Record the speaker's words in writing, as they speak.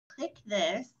click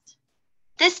this.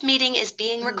 This meeting is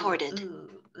being recorded.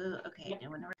 Okay,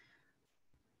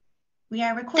 we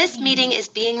are recording. This meeting is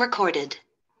being recorded.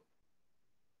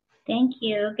 Thank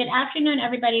you. Good afternoon,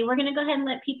 everybody. We're going to go ahead and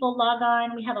let people log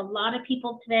on. We have a lot of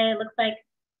people today. It looks like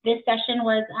this session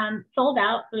was sold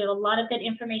out, so we have a lot of good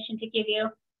information to give you.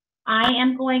 I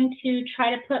am going to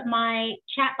try to put my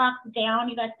chat box down.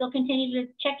 You guys still continue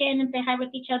to check in and say hi with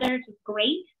each other, which is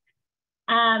great.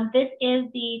 This is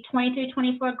the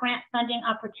 23-24 grant funding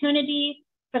opportunity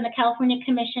from the California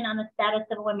Commission on the Status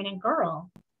of Women and Girls.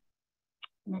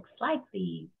 Next slide,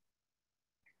 please.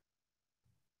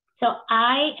 So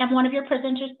I am one of your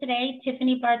presenters today,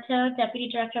 Tiffany Bartow, Deputy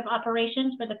Director of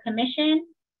Operations for the Commission.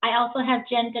 I also have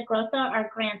Jen DeGrossa, our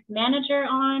grants manager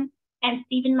on, and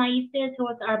Stephen Maestas, who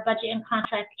is our budget and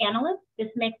contract analyst. This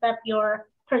makes up your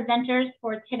presenters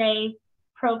for today's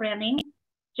programming.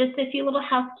 Just a few little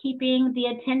housekeeping. The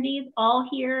attendees all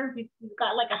here, we've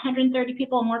got like 130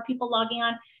 people, more people logging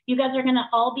on. You guys are gonna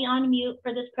all be on mute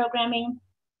for this programming.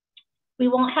 We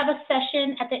won't have a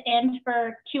session at the end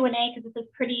for Q&A because this is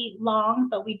pretty long,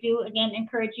 but we do, again,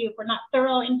 encourage you, if we're not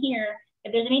thorough in here,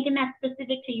 if there's anything that's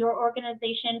specific to your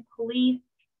organization, please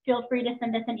feel free to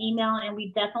send us an email, and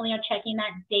we definitely are checking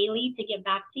that daily to get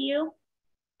back to you.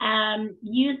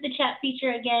 Use the chat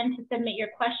feature again to submit your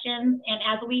questions, and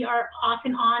as we are off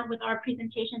and on with our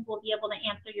presentations, we'll be able to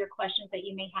answer your questions that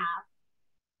you may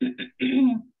have.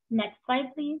 Next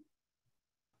slide, please.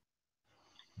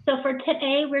 So for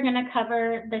today, we're going to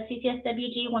cover the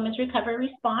CCSWG Women's Recovery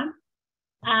Response,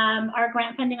 our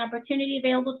grant funding opportunity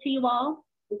available to you all,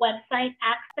 website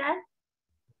access,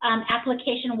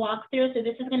 application walkthrough. So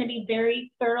this is going to be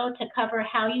very thorough to cover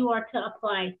how you are to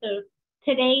apply. So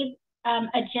today's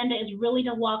agenda is really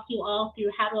to walk you all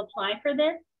through how to apply for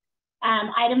this.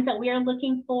 Items that we are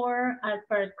looking for as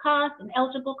far as costs and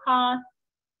eligible costs,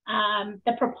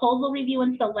 the proposal review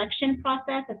and selection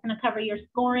process. That's going to cover your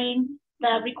scoring,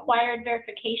 the required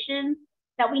verifications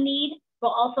that we need.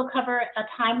 We'll also cover a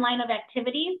timeline of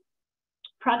activities,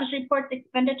 progress reports,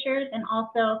 expenditures, and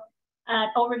also an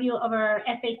overview of our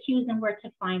FAQs and where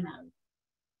to find those.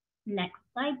 Next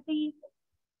slide, please.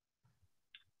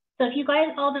 So if you guys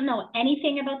all don't know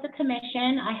anything about the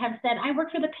commission, I have said, I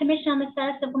work for the Commission on the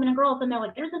Status of Women and Girls, and they're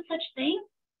like, there's a such thing?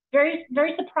 Very,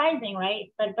 very surprising,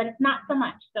 right? But it's not so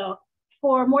much. So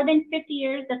for more than 50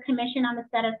 years, the Commission on the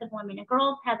Status of Women and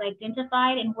Girls has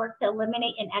identified and worked to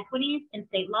eliminate inequities in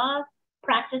state laws,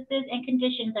 practices, and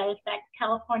conditions that affect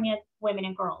California's women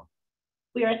and girls.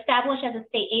 We are established as a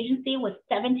state agency with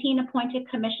 17 appointed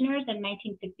commissioners in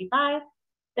 1965.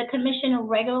 The commission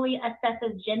regularly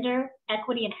assesses gender,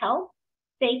 equity, and health,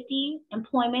 safety,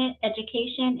 employment,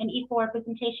 education, and equal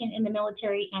representation in the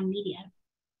military and media.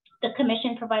 The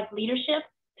commission provides leadership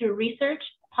through research,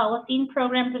 policy and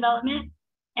program development,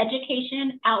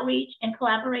 education, outreach, and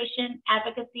collaboration,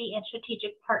 advocacy, and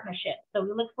strategic partnership. So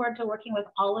we look forward to working with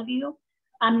all of you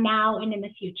now and in the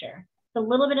future. So a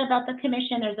little bit about the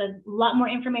commission. There's a lot more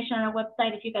information on our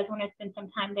website. If you guys want to spend some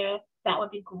time there, that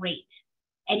would be great.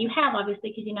 And you have, obviously,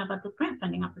 because you know about this grant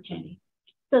funding opportunity.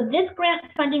 So this grant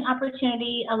funding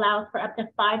opportunity allows for up to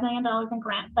 $5 million in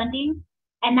grant funding,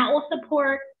 and that will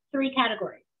support 3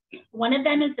 categories. One of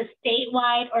them is the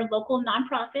statewide or local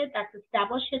nonprofit that's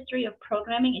established history of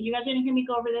programming, and you guys are going to hear me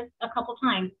go over this a couple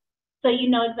times so you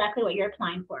know exactly what you're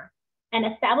applying for. An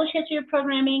established history of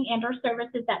programming and or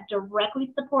services that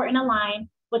directly support and align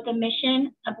with the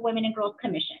mission of Women and Girls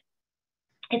Commission.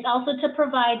 It's also to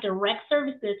provide direct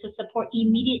services to support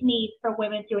immediate needs for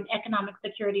women through an economic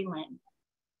security lens.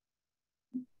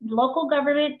 Local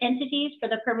government entities for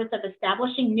the purpose of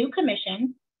establishing new commissions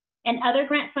and other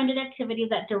grant-funded activities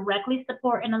that directly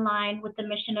support and align with the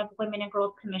mission of Women and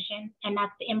Girls Commission, and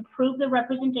that's to improve the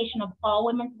representation of all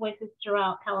women's voices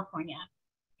throughout California.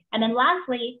 And then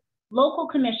lastly, local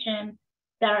commissions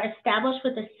that are established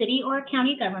with a city or a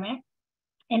county government,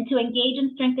 and to engage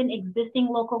and strengthen existing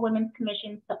local women's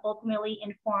commissions to ultimately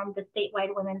inform the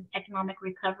statewide women's economic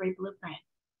recovery blueprint.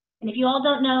 And if you all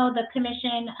don't know, the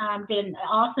commission did an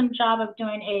awesome job of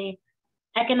doing a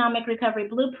economic recovery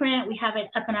blueprint. We have it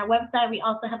up on our website. We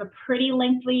also have a pretty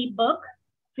lengthy book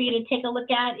for you to take a look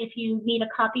at. If you need a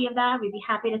copy of that, we'd be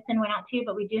happy to send one out to you,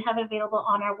 but we do have it available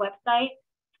on our website.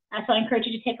 So I encourage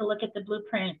you to take a look at the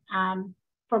blueprint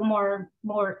for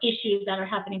more issues that are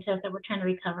happening to us that we're trying to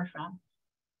recover from.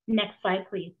 Next slide,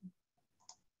 please.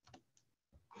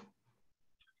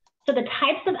 So the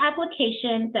types of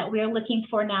applications that we are looking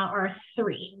for now are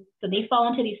 3. So they fall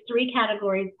into these 3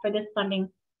 categories for this funding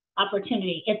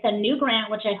opportunity. It's a new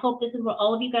grant, which I hope this is what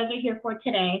all of you guys are here for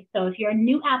today. So if you're a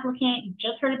new applicant, you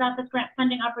just heard about this grant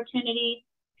funding opportunity,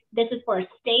 This is for a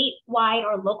statewide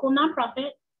or local nonprofit.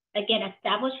 Again,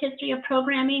 established history of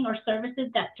programming or services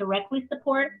that directly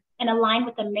support and align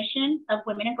with the mission of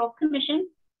Women and Girls Commission.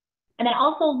 And then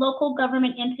also local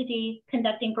government entities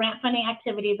conducting grant funding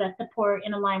activities that support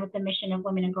and align with the mission of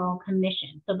Women and Girls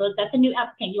Commission. So that's a new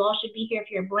applicant. You all should be here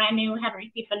if you're brand new, haven't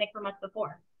received funding from us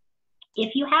before.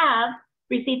 If you have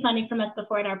received funding from us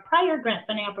before at our prior grant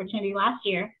funding opportunity last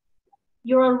year,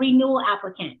 you're a renewal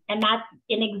applicant, and that's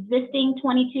an existing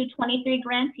 22-23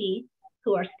 grantee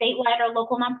who are statewide or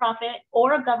local nonprofit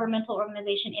or a governmental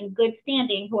organization in good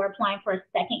standing who are applying for a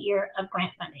second year of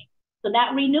grant funding. So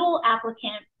that renewal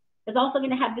applicant is also going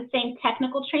to have the same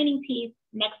technical training piece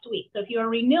next week. So if you are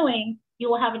renewing, you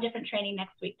will have a different training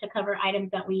next week to cover items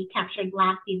that we captured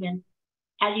last season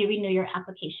as you renew your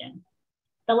application.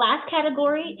 The last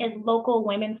category is local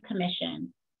women's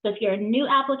commission. So if you're a new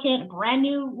applicant, brand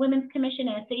new women's commission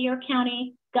in a city or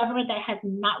county government that has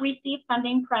not received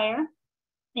funding prior,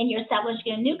 and you're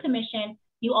establishing a new commission,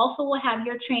 you also will have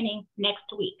your training next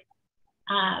week.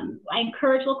 I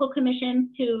encourage local commissions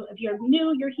to, if you're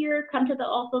new, you're here, come to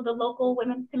also the local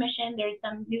women's commission. There's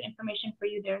some new information for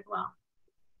you there as well.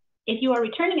 If you are a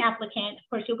returning applicant, of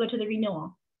course, you'll go to the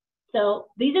renewal. So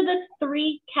these are the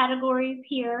three categories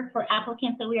here for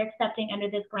applicants that we are accepting under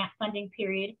this grant funding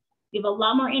period. We have a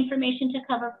lot more information to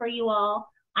cover for you all.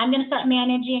 I'm going to start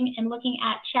managing and looking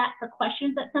at chat for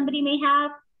questions that somebody may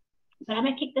have, but I'm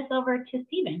going to kick this over to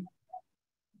Stephen.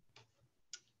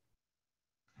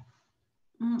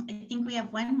 I think we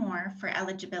have one more for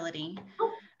eligibility.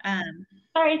 Oh,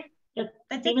 sorry,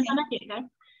 Stephen's on that too, guys.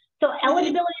 So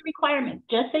eligibility requirements,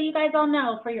 just so you guys all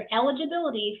know, for your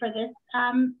eligibility for this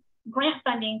grant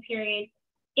funding period,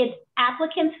 it's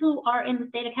applicants who are in the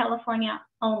state of California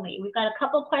only. We've got a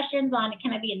couple questions on,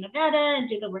 can I be in Nevada and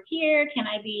do the work here? Can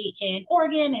I be in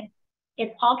Oregon? And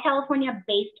it's all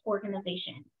California-based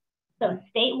organizations. So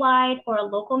statewide or a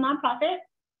local nonprofit,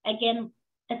 again,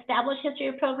 established history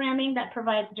of programming that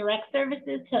provides direct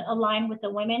services to align with the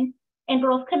Women and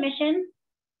Girls Commission.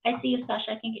 I see you,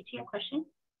 Sasha, I can get to your question.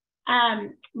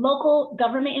 Local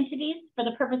government entities for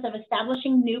the purpose of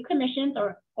establishing new commissions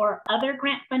or other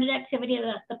grant-funded activities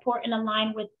that support and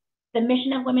align with the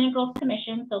mission of Women and Girls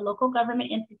Commission, so local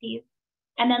government entities,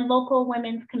 and then local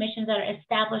women's commissions that are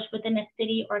established within a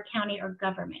city or county or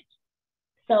government.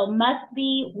 So must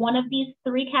be one of these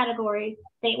three categories: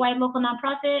 statewide local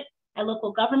nonprofit, a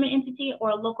local government entity,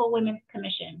 or a local women's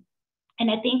commission. And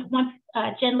I think once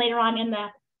Jen, later on in the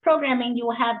programming, you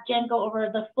will have Jen go over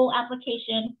the full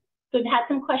application. So we've had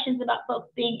some questions about folks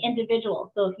being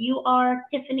individuals. So if you are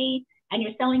Tiffany and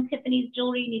you're selling Tiffany's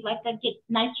jewelry and you'd like to get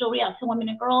nice jewelry out to women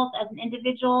and girls as an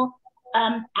individual,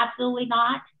 absolutely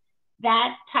not.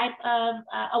 That type of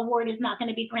award is not going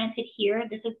to be granted here.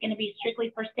 This is going to be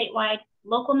strictly for statewide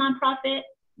local nonprofit,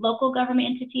 local government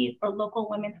entities, or local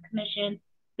women's commission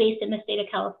based in the state of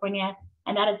California,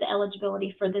 and that is the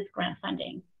eligibility for this grant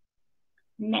funding.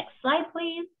 Next slide,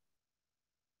 please.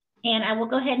 And I will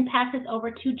go ahead and pass this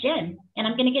over to Jen, and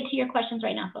I'm going to get to your questions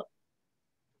right now, folks.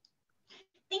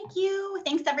 Thank you.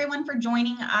 Thanks everyone for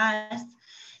joining us.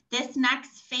 This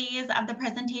next phase of the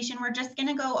presentation, we're just going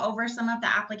to go over some of the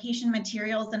application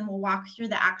materials and we'll walk through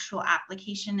the actual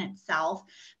application itself.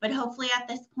 But hopefully at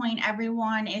this point,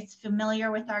 everyone is familiar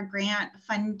with our grant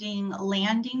funding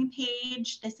landing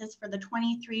page. This is for the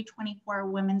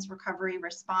 23-24 Women's Recovery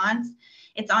Response.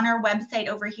 It's on our website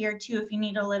over here too if you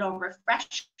need a little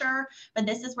refresher, but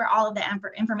this is where all of the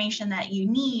information that you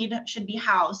need should be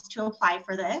housed to apply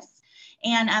for this.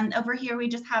 And over here, we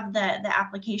just have the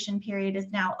application period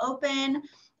is now open.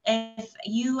 If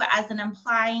you as an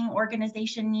applying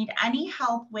organization need any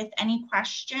help with any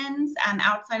questions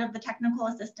outside of the technical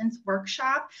assistance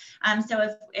workshop,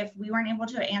 so if we weren't able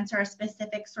to answer a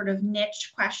specific sort of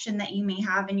niche question that you may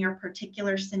have in your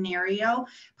particular scenario,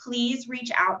 please reach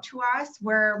out to us.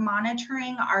 We're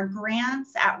monitoring our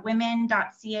grants at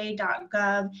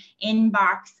women.ca.gov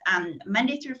inbox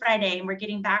Monday through Friday, and we're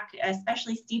getting back,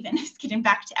 especially Stephen is getting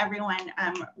back to everyone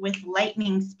with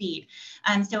lightning speed.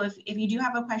 So if you do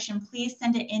have a question, please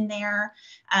send it in there.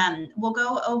 We'll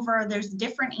go over, there's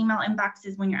different email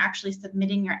inboxes when you're actually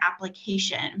submitting your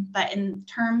application, but in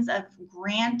terms of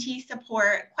grantee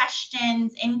support,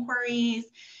 questions, inquiries,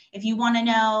 if you want to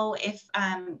know if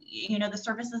you know the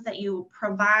services that you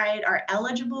provide are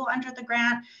eligible under the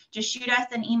grant, just shoot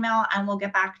us an email and we'll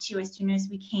get back to you as soon as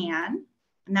we can.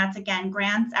 And that's again,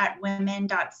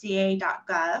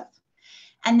 grants@women.ca.gov.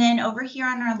 And then over here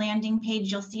on our landing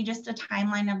page, you'll see just a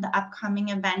timeline of the upcoming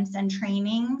events and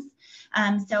trainings.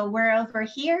 So we're over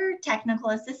here,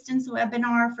 technical assistance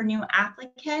webinar for new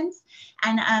applicants.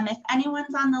 And if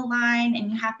anyone's on the line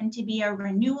and you happen to be a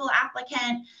renewal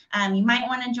applicant, you might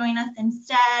want to join us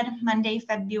instead Monday,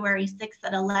 February 6th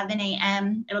at 11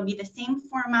 a.m. It'll be the same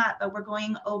format, but we're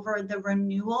going over the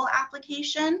renewal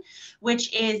application,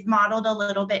 which is modeled a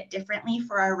little bit differently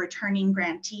for our returning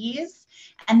grantees.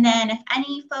 And then if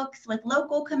any folks with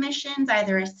local commissions,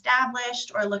 either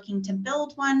established or looking to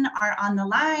build one, are on the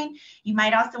line, you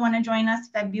might also want to join us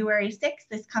February 6th,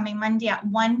 this coming Monday at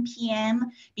 1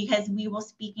 p.m. because we will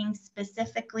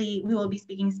be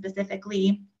speaking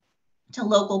specifically to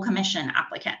local commission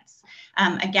applicants.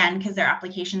 Again, because their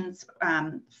applications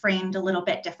framed a little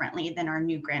bit differently than our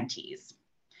new grantees.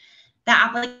 The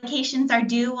applications are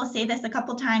due, we'll say this a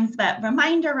couple times, but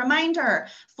reminder,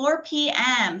 4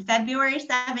 p.m., February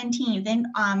 17th,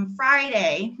 and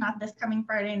Friday, not this coming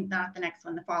Friday, not the next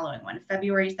one, the following one,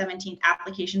 February 17th,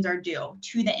 applications are due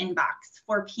to the inbox.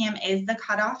 4 p.m. is the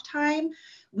cutoff time.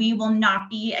 We will not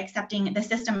be accepting, the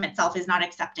system itself is not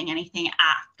accepting anything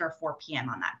after 4 p.m.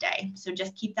 on that day. So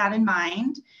just keep that in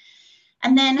mind.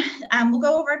 And then we'll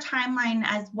go over a timeline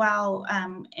as well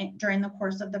during the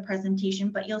course of the presentation,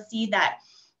 but you'll see that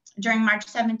during March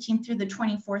 17th through the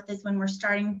 24th is when we're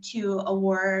starting to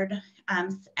award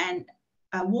and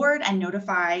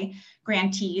notify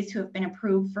grantees who have been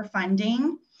approved for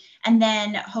funding. And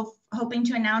then hoping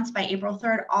to announce by April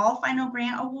 3rd, all final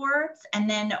grant awards, and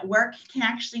then work can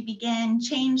actually begin.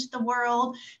 Change the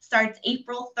World starts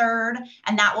April 3rd,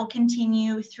 and that will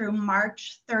continue through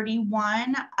March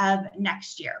 31 of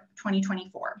next year,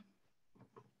 2024.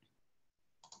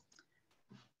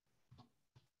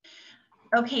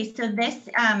 Okay, so this,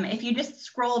 if you just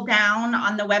scroll down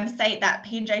on the website, that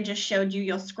page I just showed you,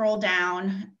 you'll scroll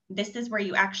down. This is where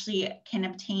you actually can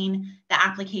obtain the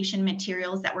application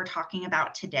materials that we're talking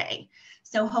about today.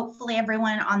 So hopefully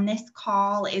everyone on this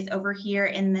call is over here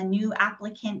in the new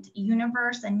applicant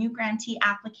universe, a new grantee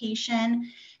application.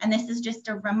 And this is just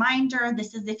a reminder,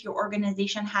 this is if your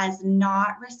organization has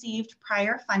not received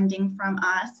prior funding from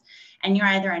us, and you're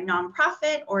either a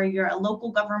nonprofit or you're a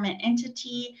local government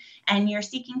entity, and you're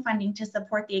seeking funding to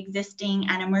support the existing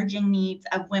and emerging needs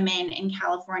of women in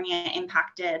California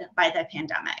impacted by the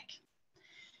pandemic.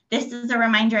 This is a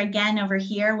reminder again over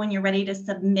here, when you're ready to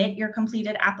submit your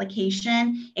completed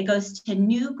application, it goes to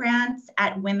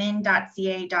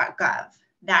newgrants@women.ca.gov.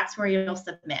 That's where you'll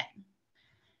submit.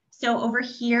 So over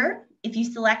here, if you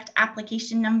select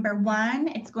application number 1,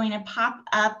 it's going to pop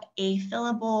up a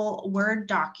fillable Word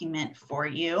document for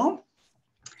you.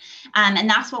 And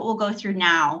that's what we'll go through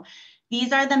now.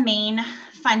 These are the main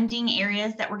funding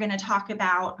areas that we're going to talk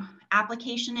about: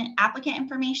 applicant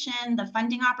information, the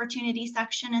funding opportunity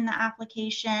section in the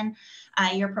application,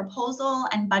 your proposal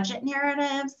and budget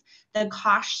narratives, the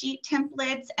cost sheet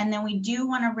templates, and then we do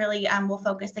want to really, we'll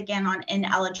focus again on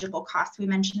ineligible costs. We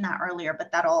mentioned that earlier,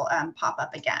 but that'll pop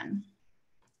up again.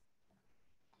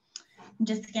 I'm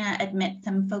just going to admit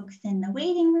some folks in the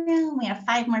waiting room. We have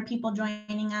 5 more people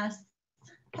joining us.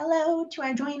 Hello to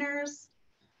our joiners.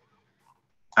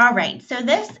 All right, so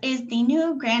this is the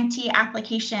new grantee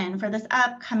application for this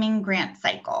upcoming grant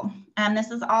cycle. This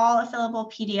is all a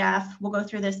fillable PDF. We'll go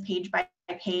through this page by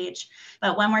page,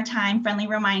 but one more time, friendly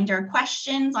reminder,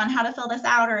 questions on how to fill this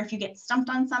out, or if you get stumped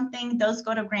on something, those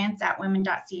go to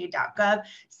grants@women.ca.gov.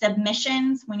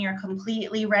 Submissions, when you're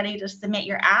completely ready to submit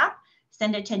your app,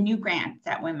 send it to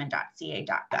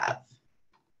newgrants@women.ca.gov.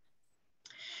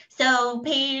 So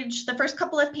the first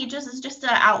couple of pages is just an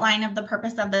outline of the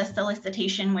purpose of the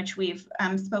solicitation, which we've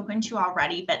spoken to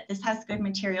already, but this has good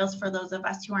materials for those of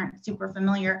us who aren't super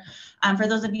familiar, for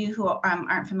those of you who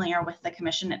aren't familiar with the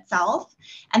commission itself.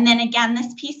 And then again,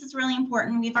 this piece is really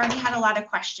important. We've already had a lot of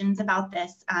questions about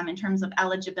this in terms of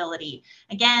eligibility.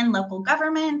 Again, local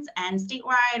governments and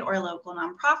statewide or local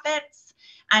nonprofits.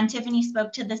 And Tiffany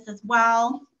spoke to this as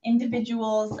well.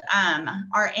 Individuals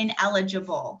are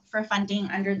ineligible for funding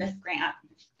under this grant.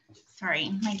 Sorry,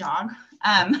 my dog.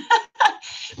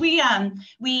 We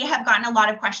have gotten a lot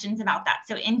of questions about that.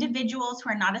 So individuals who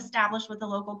are not established with a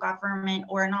local government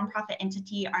or a nonprofit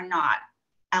entity are not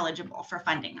eligible for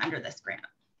funding under this grant.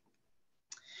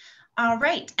 All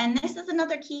right, and this is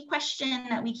another key question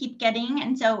that we keep getting.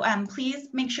 And so please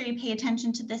make sure you pay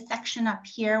attention to this section up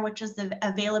here, which is the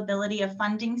availability of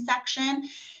funding section.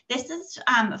 This is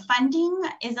funding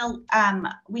is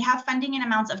we have funding in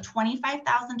amounts of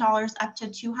 $25,000 up to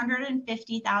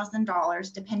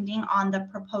 $250,000, depending on the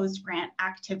proposed grant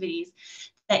activities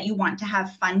that you want to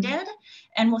have funded.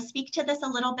 And we'll speak to this a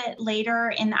little bit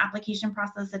later in the application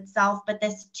process itself, but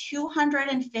this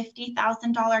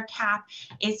 $250,000 cap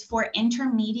is for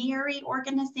intermediary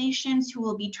organizations who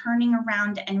will be turning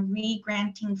around and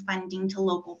re-granting funding to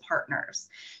local partners.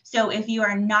 So if you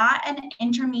are not an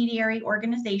intermediary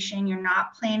organization, you're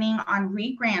not planning on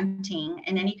re-granting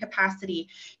in any capacity,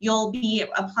 you'll be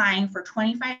applying for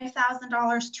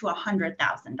 $25,000 to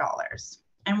 $100,000.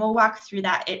 And we'll walk through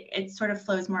that. It sort of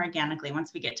flows more organically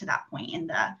once we get to that point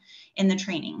in the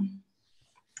training.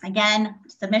 Again,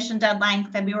 submission deadline,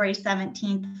 February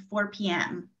 17th, 4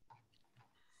 p.m.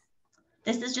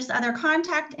 This is just other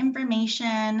contact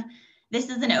information. This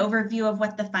is an overview of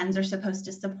what the funds are supposed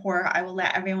to support. I will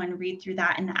let everyone read through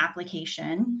that in the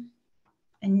application.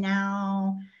 And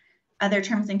now, other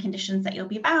terms and conditions that you'll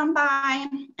be bound by.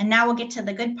 And now we'll get to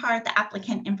the good part, the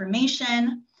applicant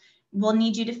information. We'll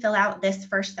need you to fill out this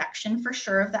first section for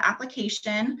sure of the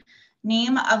application.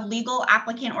 Name of legal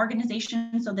applicant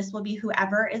organization. So this will be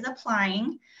whoever is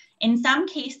applying. In some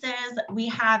cases, we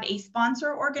have a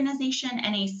sponsor organization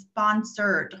and a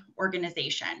sponsored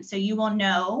organization. So you will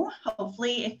know,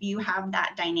 hopefully, if you have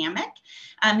that dynamic.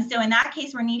 So in that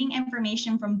case, we're needing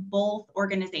information from both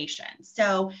organizations.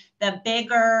 So the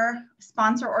bigger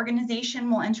sponsor organization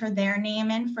will enter their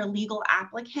name in for legal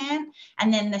applicant,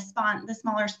 and then the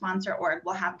smaller sponsor org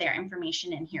will have their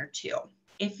information in here too.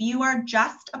 If you are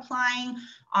just applying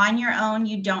on your own,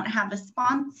 you don't have a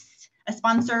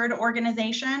sponsored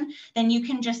organization, then you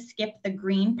can just skip the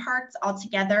green parts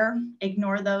altogether.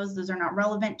 Ignore those. Those are not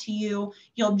relevant to you.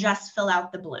 You'll just fill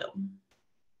out the blue.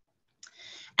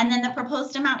 And then the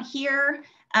proposed amount here,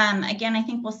 again, I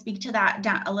think we'll speak to that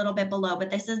down a little bit below,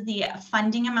 but this is the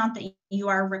funding amount that you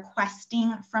are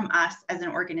requesting from us as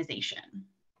an organization.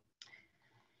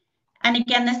 And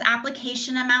again, this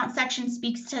application amount section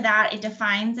speaks to that. It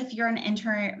defines if you're an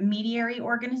intermediary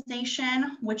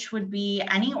organization, which would be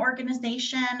any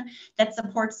organization that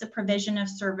supports the provision of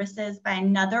services by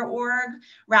another org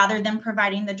rather than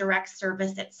providing the direct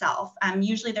service itself.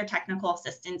 Usually they're technical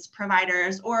assistance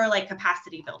providers or like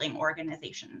capacity building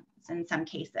organizations in some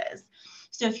cases.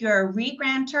 So if you're a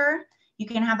re-grantor, you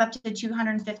can have up to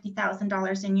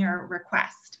 $250,000 in your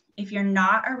request. If you're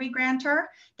not a re-grantor,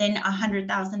 then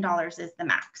 $100,000 is the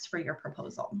max for your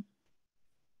proposal.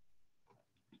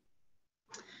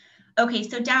 Okay,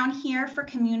 so down here for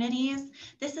communities,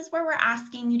 this is where we're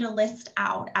asking you to list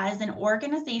out as an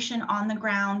organization on the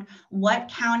ground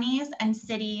what counties and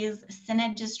cities,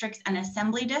 Senate districts, and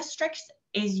assembly districts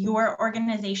is your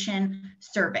organization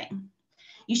serving.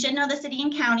 You should know the city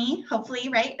and county, hopefully,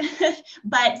 right?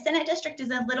 But Senate district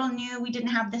is a little new. We didn't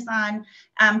have this on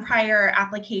prior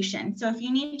application. So if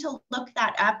you need to look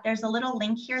that up, there's a little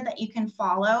link here that you can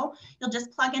follow. You'll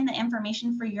just plug in the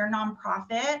information for your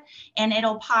nonprofit and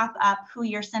it'll pop up who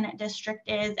your Senate district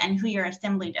is and who your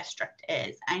assembly district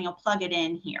is, and you'll plug it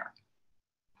in here.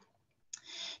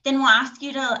 Then we'll ask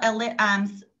you to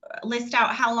list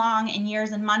out how long in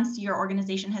years and months your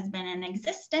organization has been in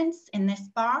existence in this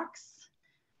box.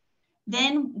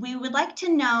 Then we would like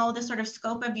to know the sort of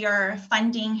scope of your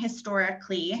funding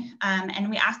historically, and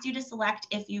we asked you to select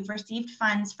if you've received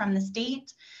funds from the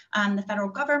state, the federal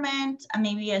government,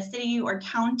 maybe a city or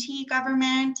county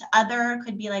government. Other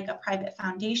could be like a private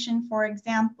foundation, for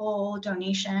example,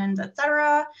 donations,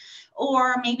 etc.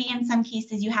 Or maybe in some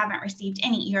cases you haven't received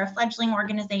any. You're a fledgling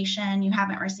organization, you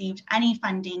haven't received any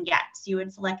funding yet. So you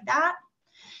would select that.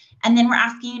 And then we're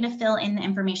asking you to fill in the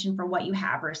information for what you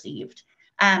have received.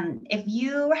 If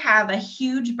you have a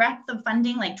huge breadth of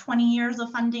funding, like 20 years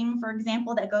of funding, for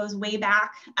example, that goes way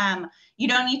back, you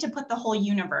don't need to put the whole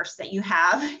universe that you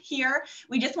have here.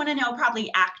 We just want to know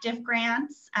probably active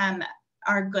grants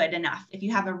are good enough. If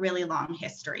you have a really long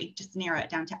history, just narrow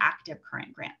it down to active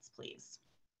current grants, please.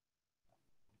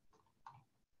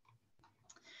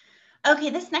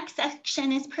 Okay, this next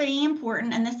section is pretty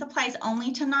important, and this applies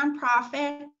only to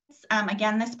nonprofits.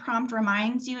 Again, this prompt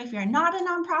reminds you, if you're not a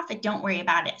nonprofit, don't worry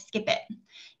about it, skip it.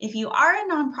 If you are a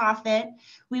nonprofit,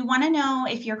 we want to know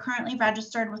if you're currently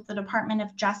registered with the Department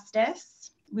of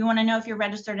Justice. We want to know if you're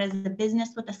registered as a business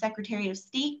with the Secretary of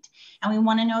State, and we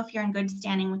want to know if you're in good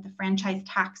standing with the Franchise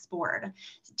Tax Board.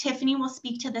 Tiffany will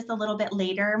speak to this a little bit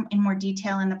later in more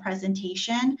detail in the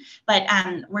presentation, but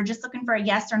we're just looking for a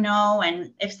yes or no.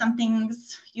 And if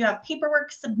you have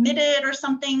paperwork submitted or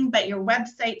something, but your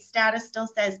website status still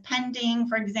says pending,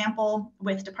 for example,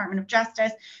 with Department of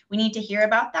Justice, we need to hear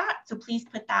about that. So please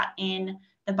put that in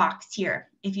the box here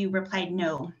if you replied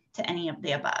no to any of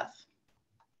the above.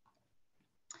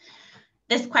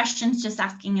 This question's just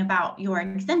asking about your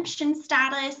exemption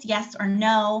status, yes or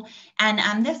no.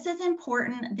 And this is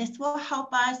important. This will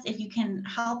help us if you can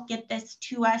help get this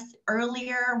to us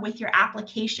earlier with your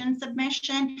application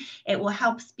submission. It will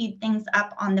help speed things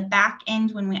up on the back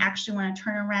end when we actually want to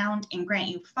turn around and grant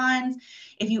you funds.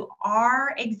 If you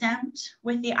are exempt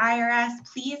with the IRS,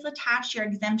 please attach your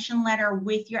exemption letter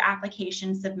with your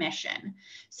application submission.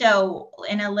 So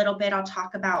in a little bit, I'll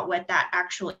talk about what that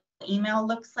actual email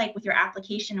looks like with your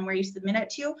application and where you submit it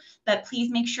to, but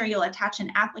please make sure you'll attach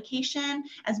an application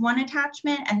as one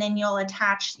attachment, and then you'll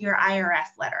attach your IRS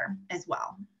letter as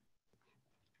well.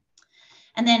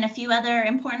 And then a few other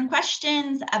important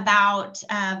questions about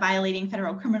violating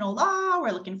federal criminal law. We're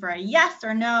looking for a yes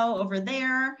or no over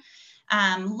there.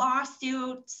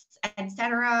 Lawsuits,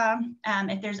 etc.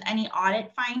 If there's any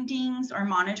audit findings or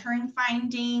monitoring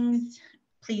findings,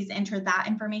 please enter that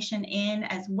information in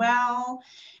as well.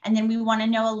 And then we want to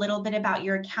know a little bit about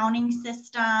your accounting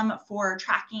system for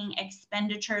tracking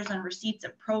expenditures and receipts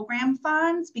of program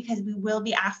funds, because we will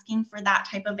be asking for that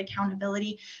type of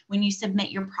accountability when you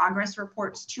submit your progress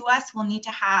reports to us. We'll need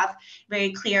to have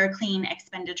very clear, clean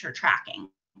expenditure tracking.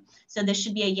 So this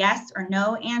should be a yes or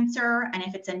no answer. And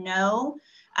if it's a no,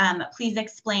 please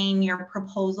explain your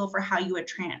proposal for how you would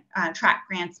track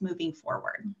grants moving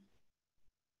forward.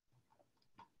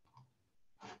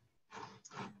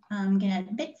 I'm gonna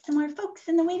admit some more folks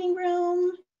in the waiting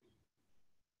room.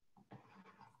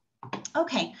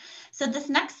 Okay, so this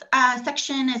next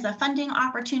section is a funding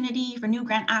opportunity for new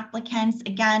grant applicants.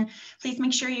 Again, please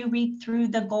make sure you read through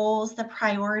the goals, the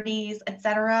priorities,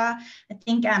 etc. I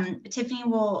think Tiffany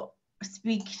will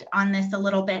speak on this a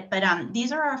little bit, but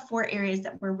these are our 4 areas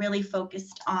that we're really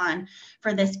focused on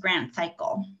for this grant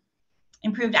cycle.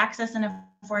 Improved access and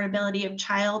affordability of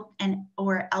child and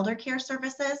or elder care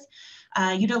services,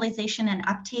 utilization and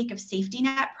uptake of safety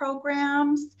net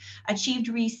programs, achieved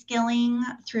reskilling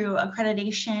through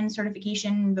accreditation,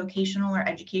 certification, vocational or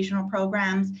educational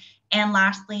programs, and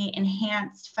lastly,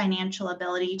 enhanced financial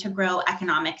ability to grow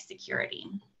economic security.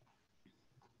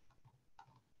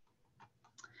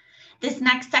 This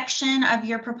next section of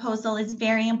your proposal is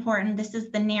very important. This is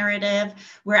the narrative.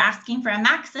 We're asking for a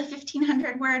max of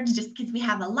 1,500 words just because we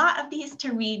have a lot of these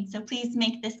to read. So please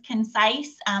make this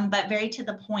concise, but very to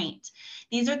the point.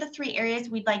 These are the 3 areas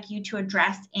we'd like you to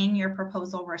address in your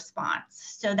proposal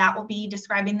response. So that will be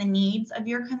describing the needs of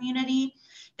your community,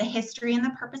 the history and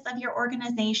the purpose of your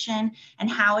organization, and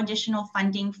how additional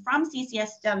funding from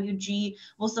CCSWG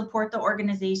will support the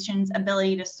organization's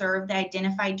ability to serve the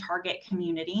identified target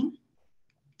community.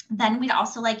 Then we'd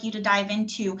also like you to dive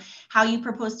into how you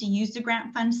propose to use the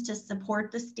grant funds to support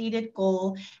the stated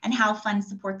goal and how funds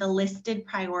support the listed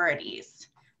priorities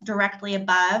directly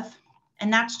above.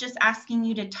 And that's just asking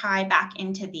you to tie back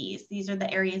into these. These are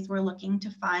the areas we're looking to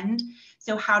fund.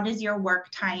 So how does your work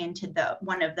tie into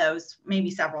one of those, maybe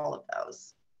several of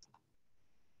those?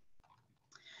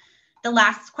 The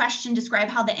last question, describe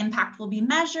how the impact will be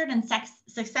measured and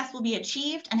success will be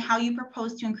achieved, and how you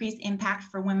propose to increase impact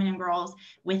for women and girls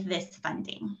with this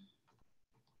funding.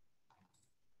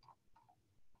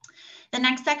 The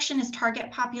next section is target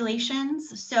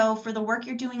populations. So for the work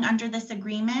you're doing under this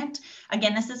agreement,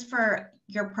 again, this is for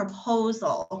your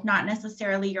proposal, not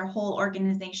necessarily your whole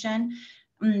organization.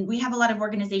 We have a lot of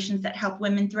organizations that help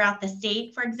women throughout the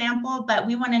state, for example, but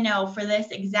we want to know for this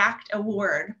exact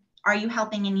award, are you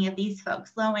helping any of these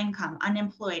folks, low income,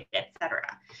 unemployed,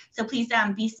 etc.? So please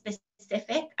be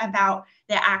specific about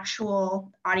the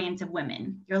actual audience of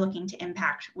women you're looking to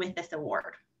impact with this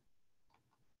award.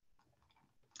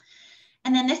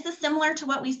 And then this is similar to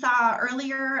what we saw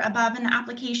earlier above in the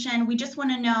application. We just want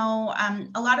to know,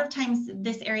 a lot of times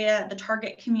this area, the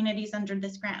target communities under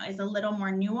this grant is a little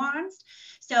more nuanced.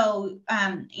 So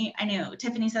I know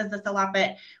Tiffany says this a lot,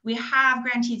 but we have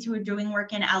grantees who are doing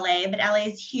work in LA, but LA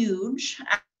is huge.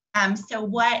 So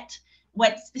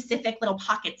what specific little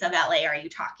pockets of LA are you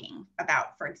talking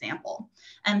about, for example?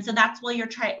 So that's where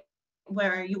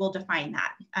where you will define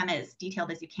that as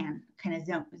detailed as you can, kind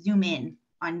of zoom in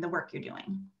on the work you're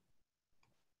doing.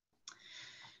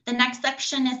 The next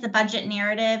section is the budget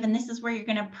narrative, and this is where you're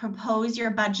going to propose your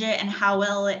budget and how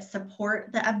will it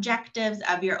support the objectives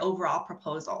of your overall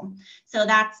proposal. So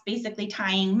that's basically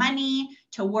tying money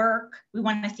to work. We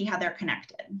want to see how they're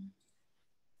connected.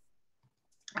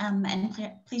 And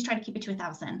please try to keep it to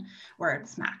 1,000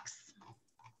 words max.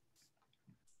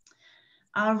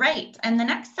 All right, and the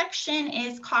next section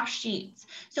is cost sheets.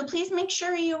 So please make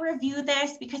sure you review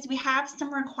this because we have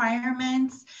some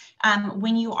requirements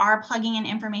when you are plugging in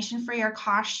information for your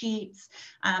cost sheets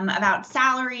about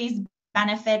salaries,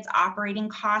 benefits, operating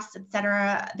costs,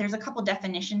 etc. There's a couple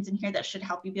definitions in here that should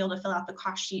help you be able to fill out the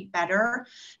cost sheet better.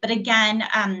 But again,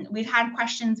 we've had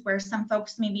questions where some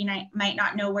folks maybe might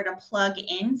not know where to plug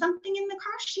in something in the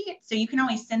cost sheet. So you can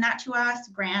always send that to us,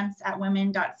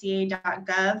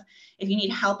 grants@women.ca.gov. If you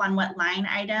need help on what line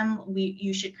item,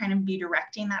 you should kind of be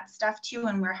directing that stuff to,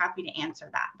 and we're happy to answer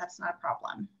that. That's not a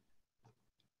problem.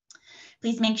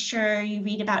 Please make sure you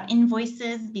read about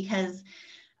invoices because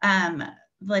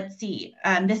let's see,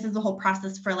 this is the whole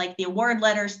process for like the award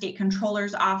letter, state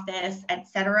controller's office,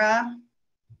 etc.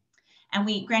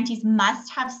 And grantees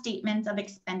must have statements of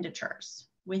expenditures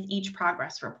with each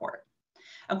progress report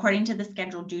according to the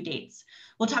scheduled due dates.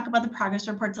 We'll talk about the progress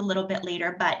reports a little bit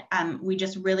later, but we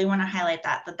just really want to highlight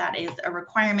that is a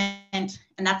requirement. And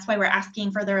that's why we're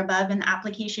asking further above in the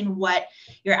application what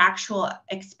your actual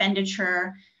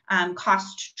expenditure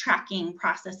cost tracking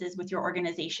processes with your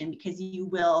organization, because you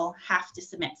will have to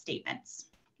submit statements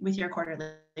with your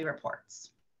quarterly reports.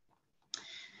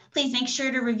 Please make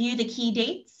sure to review the key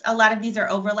dates. A lot of these are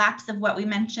overlaps of what we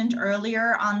mentioned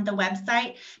earlier on the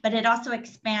website, but it also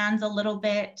expands a little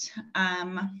bit.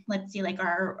 Let's see, like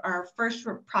our first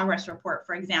progress report,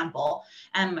 for example,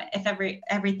 if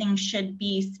everything should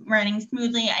be running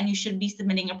smoothly and you should be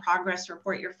submitting a progress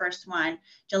report, your first one,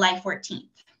 July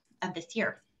 14th of this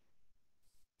year.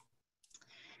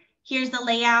 Here's the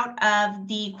layout of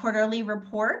the quarterly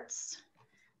reports.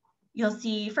 You'll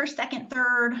see first, second,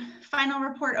 third, final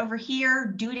report over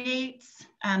here, due dates,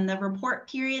 the report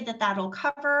period that'll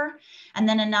cover, and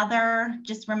then another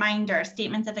just reminder,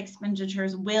 statements of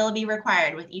expenditures will be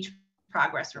required with each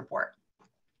progress report.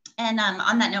 And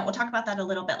on that note, we'll talk about that a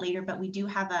little bit later, but we do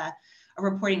have a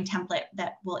reporting template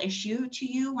that will issue to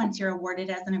you once you're awarded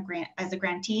as a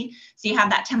grantee. So you have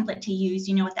that template to use,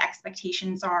 you know what the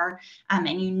expectations are,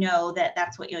 and you know that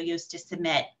that's what you'll use to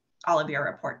submit all of your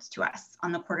reports to us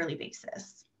on the quarterly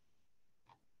basis.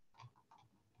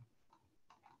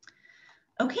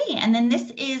 Okay, and then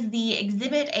this is the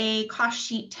Exhibit A cost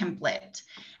sheet template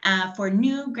for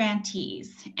new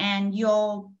grantees, and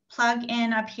you'll plug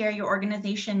in up here your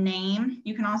organization name.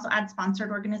 You can also add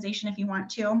sponsored organization if you want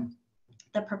to.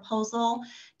 The proposal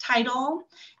title,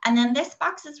 and then this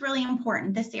box is really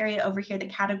important. This area over here, the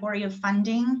category of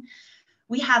funding.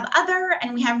 We have other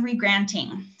and we have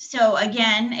regranting. So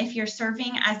again, if you're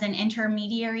serving as an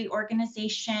intermediary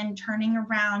organization, turning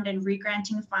around and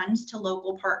regranting funds to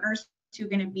local partners who are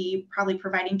going to be probably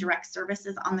providing direct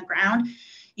services on the ground,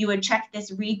 you would check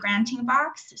this regranting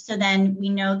box. So then we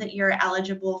know that you're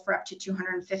eligible for up to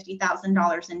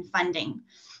 $250,000 in funding.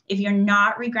 If you're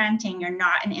not regranting, you're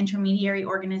not an intermediary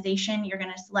organization, you're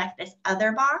going to select this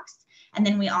other box. And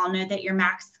then we all know that your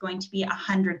max is going to be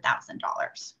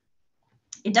 $100,000.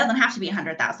 It doesn't have to be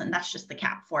 100,000. That's just the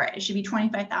cap for it. It should be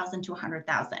 25,000 to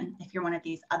 100,000 if you're one of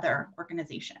these other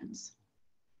organizations.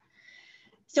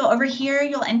 So over here,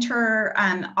 you'll enter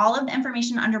all of the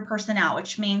information under personnel,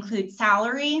 which may include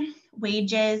salary,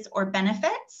 wages, or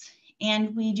benefits.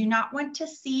 And we do not want to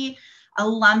see a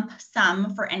lump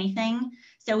sum for anything.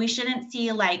 So we shouldn't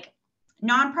see like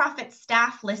nonprofit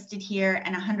staff listed here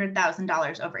and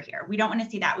 $100,000 over here. We don't want to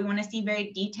see that. We want to see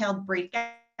very detailed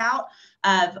breakout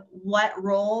of what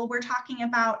role we're talking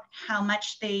about, how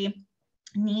much they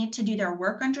need to do their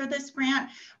work under this grant.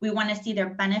 We want to see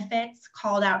their benefits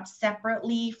called out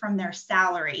separately from their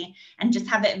salary and just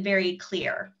have it very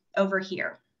clear over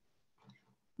here.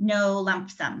 No lump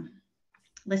sum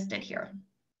listed here.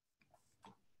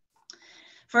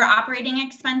 For operating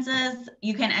expenses,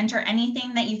 you can enter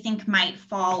anything that you think might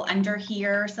fall under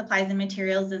here. Supplies and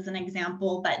materials is an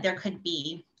example, but there could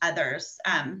be others,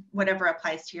 whatever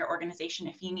applies to your organization.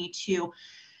 If you need to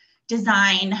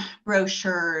design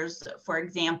brochures, for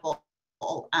example,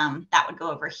 that would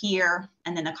go over here,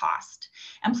 and then the cost.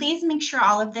 And please make sure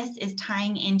all of this is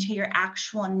tying into your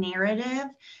actual narrative.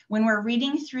 When we're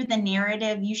reading through the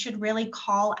narrative, you should really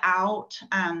call out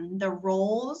the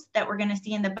roles that we're going to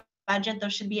see in the budget.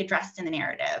 Those should be addressed in the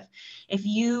narrative. If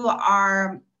you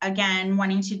are, again,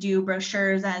 wanting to do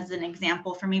brochures as an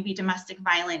example for maybe domestic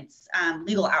violence,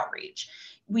 legal outreach,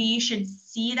 we should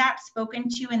see that spoken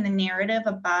to in the narrative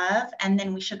above, and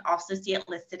then we should also see it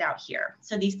listed out here.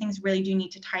 So these things really do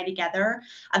need to tie together.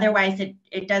 Otherwise,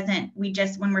 it doesn't,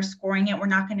 when we're scoring it, we're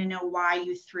not going to know why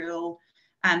you threw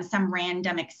some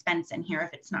random expense in here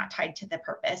if it's not tied to the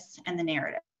purpose and the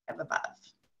narrative above.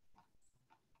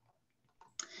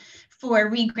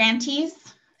 For regrantees,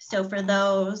 so for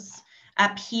those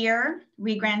up here,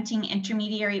 regranting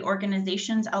intermediary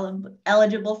organizations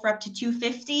eligible for up to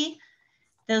 $250,000,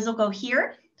 those will go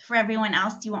here. For everyone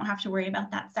else, you won't have to worry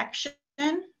about that section.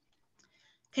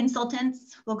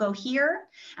 Consultants will go here,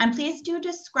 and please do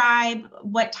describe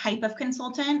what type of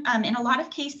consultant. In a lot of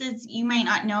cases, you might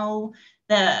not know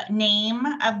the name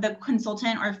of the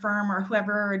consultant or firm or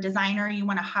whoever designer you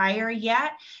want to hire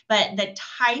yet, but the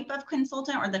type of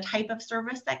consultant or the type of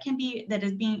service that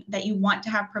that you want to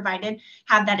have provided,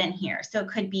 have that in here. So it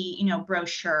could be, you know,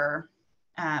 brochure,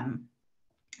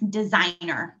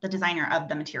 designer, the designer of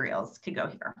the materials could go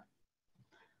here.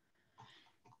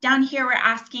 Down here, we're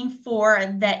asking for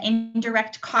the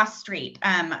indirect cost rate.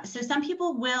 So some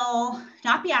people will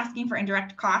not be asking for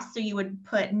indirect costs, so you would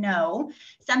put no.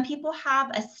 Some people have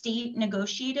a state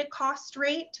negotiated cost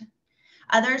rate.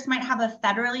 Others might have a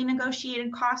federally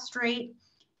negotiated cost rate.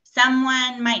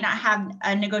 Someone might not have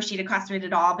a negotiated cost rate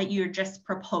at all, but you're just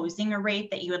proposing a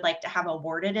rate that you would like to have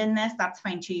awarded in this. That's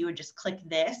fine too. You would just click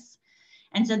this.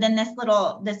 And so then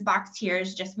this box here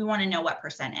is just, we want to know what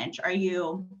percentage. Are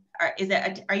you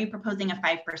proposing a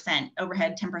 5%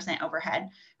 overhead, 10% overhead?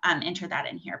 Enter that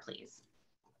in here, please.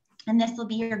 And this will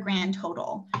be your grand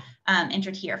total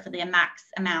entered here for the max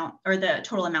amount or the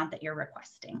total amount that you're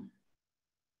requesting.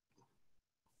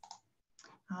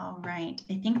 All right,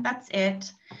 I think that's it.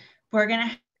 We're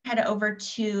gonna head over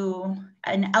to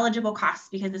an eligible cost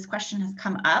because this question has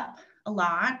come up a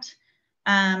lot.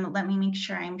 Let me make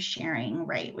sure I'm sharing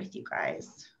right with you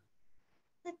guys.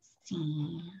 Let's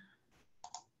see.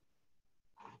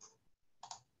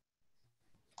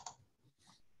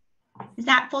 Is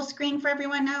that full screen for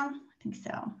everyone now? I think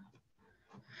so.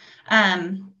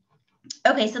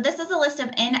 Okay, so this is a list of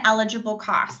ineligible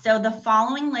costs. So the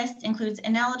following list includes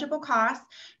ineligible costs.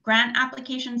 Grant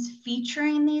applications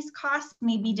featuring these costs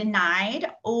may be denied,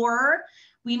 or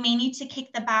we may need to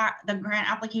kick the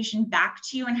grant application back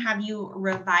to you and have you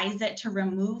revise it to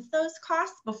remove those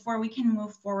costs before we can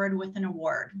move forward with an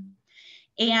award.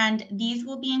 And these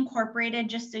will be incorporated,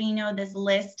 just so you know, this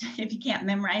list, if you can't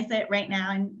memorize it right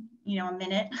now in a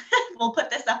minute, we'll put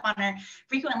this up on our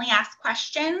frequently asked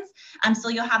questions. So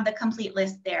you'll have the complete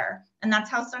list there. And that's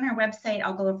housed on our website.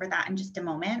 I'll go over that in just a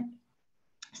moment.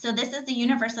 So this is the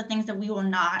universe of things that we will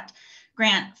not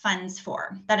grant funds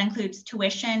for. That includes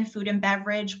tuition, food and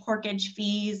beverage, corkage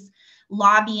fees,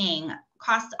 lobbying,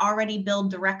 costs already billed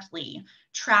directly,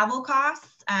 travel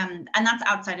costs, and that's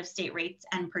outside of state rates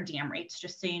and per diem rates,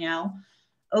 just so you know.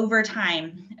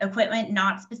 Overtime, equipment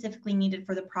not specifically needed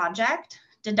for the project,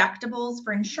 deductibles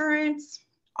for insurance,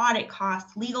 audit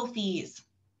costs, legal fees,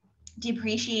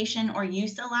 depreciation or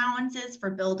use allowances for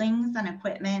buildings and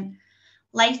equipment,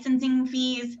 licensing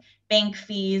fees, bank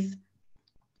fees,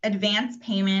 advance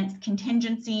payments,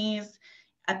 contingencies,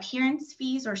 appearance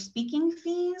fees or speaking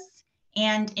fees,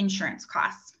 and insurance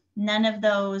costs. None of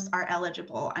those are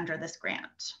eligible under this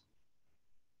grant.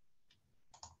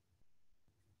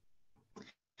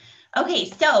 Okay,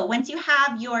 so once you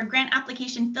have your grant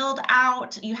application filled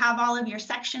out, you have all of your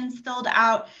sections filled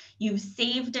out, you've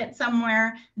saved it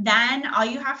somewhere, then all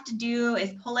you have to do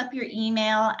is pull up your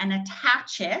email and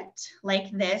attach it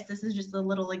like this. This is just a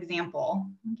little example.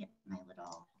 Let me get my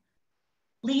little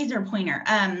laser pointer.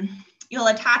 You'll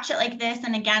attach it like this.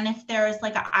 And again, if there's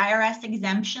like an IRS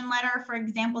exemption letter, for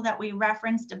example, that we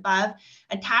referenced above,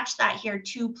 attach that here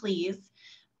too, please.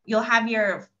 You'll have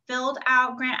your filled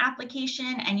out grant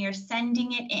application and you're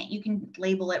sending it in. You can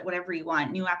label it whatever you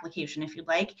want, new application if you'd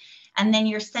like. And then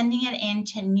you're sending it in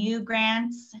to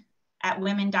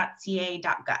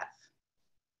newgrants@women.ca.gov.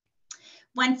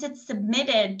 Once it's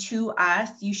submitted to us,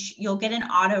 you'll get an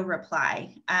auto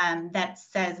reply that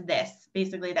says this,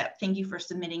 basically that thank you for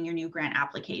submitting your new grant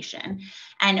application.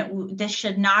 And this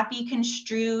should not be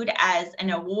construed as an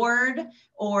award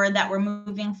or that we're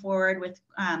moving forward with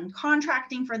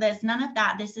contracting for this, none of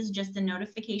that. This is just a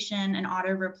notification, an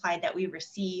auto reply that we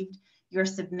received your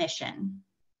submission.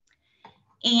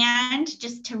 And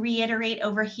just to reiterate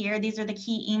over here, these are the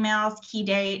key emails, key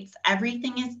dates.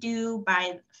 Everything is due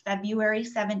by February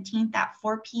 17th at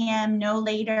 4 p.m., no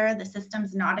later. The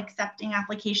system's not accepting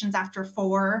applications after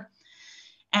 4.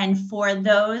 And for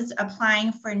those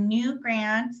applying for new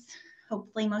grants,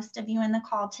 hopefully most of you in the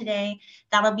call today,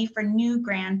 that'll be for new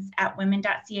grants at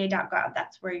women.ca.gov.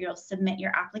 That's where you'll submit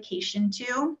your application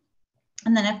to.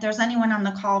 And then if there's anyone on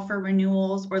the call for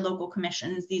renewals or local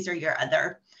commissions, these are your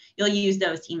other. You'll use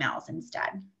those emails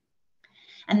instead.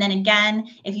 And then again,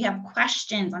 if you have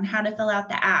questions on how to fill out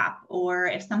the app, or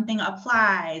if something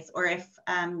applies, or if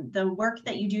the work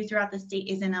that you do throughout the state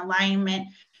is in alignment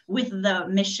with the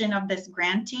mission of this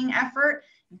granting effort,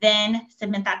 then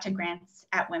submit that to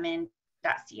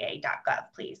grants@women.ca.gov,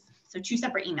 please. So 2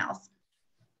 separate emails.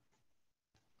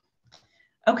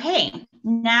 Okay,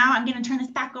 now I'm going to turn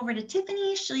this back over to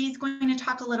Tiffany. She's going to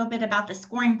talk a little bit about the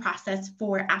scoring process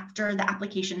for after the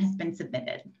application has been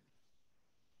submitted.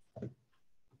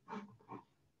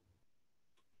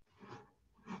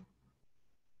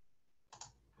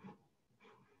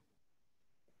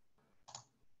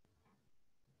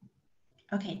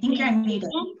 Okay, I think you're unmuted.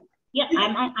 Yep,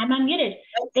 I'm unmuted.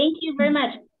 Thank you very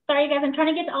much. Sorry, guys, I'm trying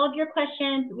to get to all of your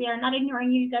questions. We are not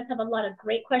ignoring you. You guys have a lot of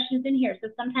great questions in here. So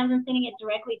sometimes I'm sending it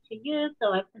directly to you.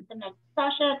 So I've sent them to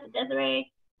Sasha, to Desiree.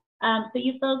 So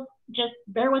you folks just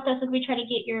bear with us as we try to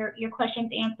get your questions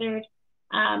answered.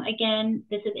 Again,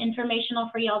 this is informational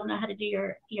for y'all to know how to do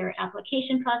your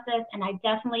application process. And I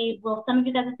definitely will, some of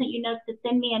you guys have sent you notes to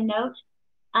send me a note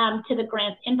to the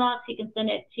grants inbox. You can send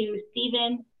it to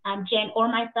Stephen, Jen, or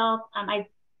myself.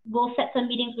 We'll set some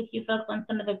meetings with you folks on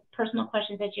some of the personal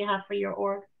questions that you have for your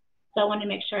org. So I want to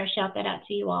make sure I shout that out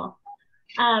to you all.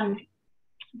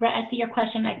 Brett, I see your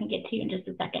question. I can get to you in just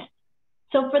a second.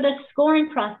 So for the scoring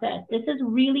process, this is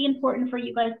really important for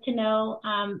you guys to know.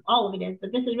 All of it is,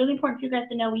 but this is really important for you guys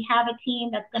to know. We have a team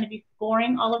that's going to be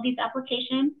scoring all of these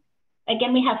applications.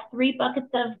 Again, we have 3 buckets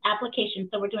of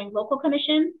applications. So we're doing local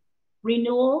commissions,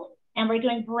 renewals, and we're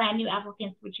doing brand new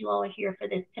applicants, which you all are here for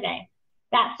this today.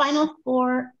 That final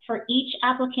score for each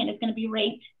applicant is going to be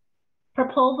ranked.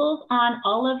 Proposals on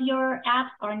all of your apps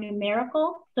are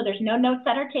numerical, so there's no notes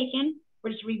that are taken.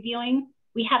 We're just reviewing.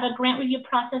 We have a grant review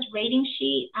process rating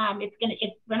sheet.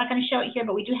 We're not going to show it here,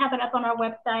 but we do have it up on our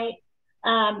website.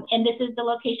 And this is the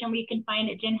location where you can find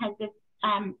it. Jen has this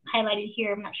highlighted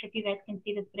here. I'm not sure if you guys can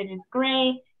see this, but it is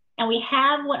gray. And we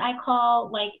have what I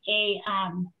call like a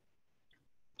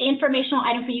informational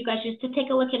item for you guys just to take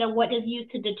a look at what is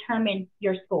used to determine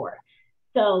your score.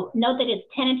 So note that it's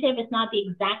tentative. It's not the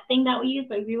exact thing that we use,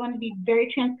 but we want to be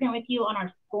very transparent with you on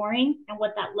our scoring and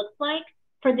what that looks like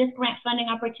for this grant funding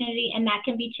opportunity, and that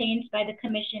can be changed by the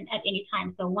commission at any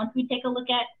time. So once we take a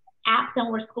look at apps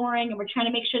and we're scoring and we're trying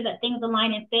to make sure that things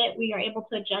align and fit, we are able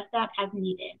to adjust that as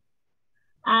needed.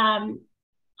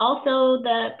 Also,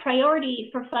 the priority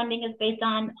for funding is based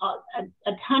on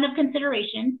a ton of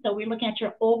considerations. So we're looking at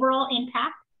your overall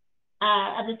impact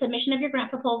of the submission of your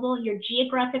grant proposal, your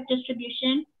geographic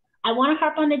distribution. I want to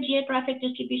harp on the geographic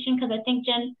distribution because I think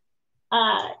Jen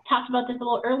talked about this a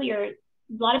little earlier.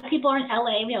 A lot of people are in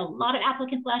LA. We had a lot of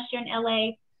applicants last year in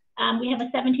LA. We have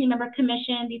a 17-member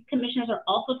commission. These commissioners are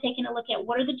also taking a look at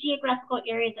what are the geographical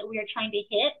areas that we are trying to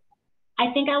hit.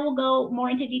 I think I will go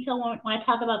more into detail when I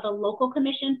talk about the local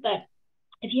commissions, but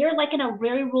if you're like in a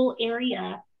very rural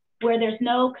area where there's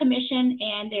no commission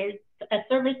and there's a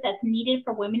service that's needed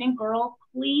for women and girls,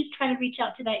 please try to reach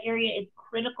out to that area. It's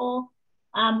critical.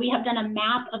 We have done a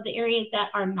map of the areas that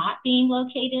are not being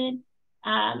located,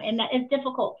 and that is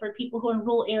difficult for people who are in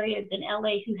rural areas in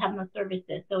LA who have no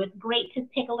services. So it's great to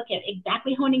take a look at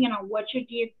exactly honing in on what your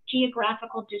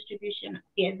geographical distribution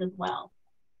is as well.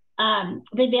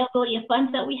 The availability of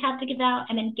funds that we have to give out,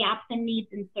 and then gaps in needs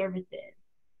and services.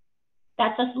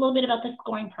 That's just a little bit about the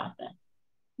scoring process.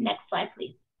 Next slide,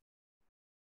 please.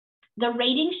 The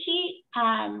rating sheet,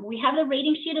 we have the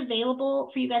rating sheet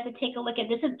available for you guys to take a look at.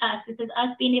 This is us. This is us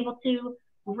being able to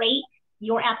rate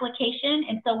your application.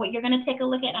 And so what you're going to take a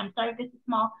look at, I'm sorry if this is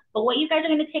small, but what you guys are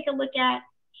going to take a look at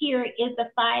here is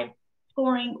the 5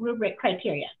 scoring rubric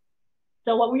criteria.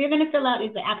 So what we're going to fill out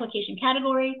is the application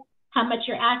category, how much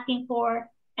you're asking for,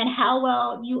 and how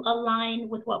well you align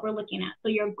with what we're looking at. So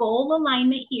your goal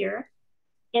alignment here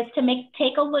is to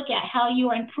take a look at how you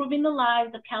are improving the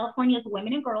lives of California's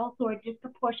women and girls who are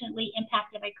disproportionately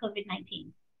impacted by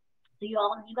COVID-19. So you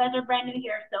guys are brand new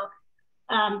here.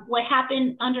 So what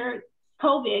happened under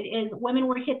COVID is women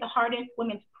were hit the hardest.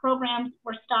 Women's programs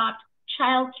were stopped.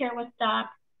 Childcare was stopped.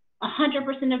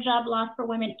 100% of job loss for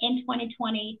women in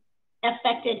 2020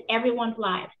 affected everyone's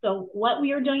lives. So what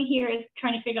we are doing here is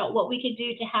trying to figure out what we could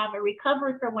do to have a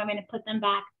recovery for women and put them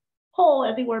back whole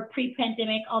as we were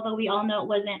pre-pandemic, although we all know it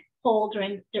wasn't whole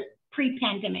during the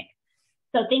pre-pandemic.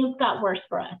 So things got worse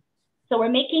for us. So we're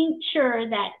making sure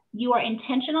that you are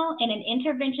intentional in an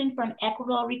intervention for an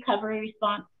equitable recovery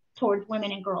response towards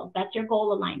women and girls. That's your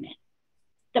goal alignment.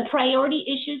 The priority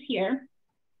issues here,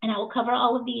 and I will cover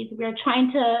all of these, we're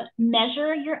trying to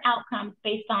measure your outcomes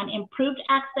based on improved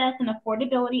access and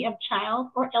affordability of child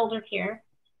or elder care.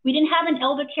 We didn't have an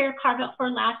elder care carve out for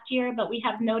last year, but we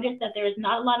have noticed that there is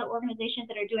not a lot of organizations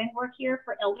that are doing work here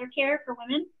for elder care for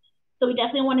women. So we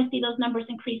definitely want to see those numbers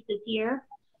increase this year.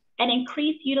 And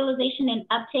increased utilization and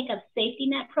uptake of safety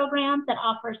net programs that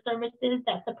offer services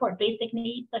that support basic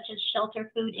needs such as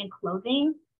shelter, food, and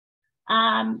clothing.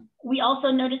 We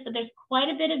also noticed that there's quite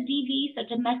a bit of DV, so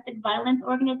domestic violence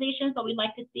organizations, but we'd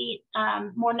like to see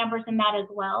more numbers in that as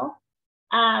well.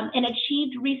 And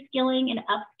achieved reskilling and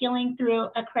upskilling through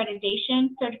accreditation,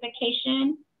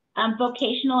 certification,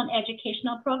 vocational and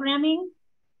educational programming,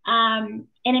 and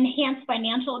enhanced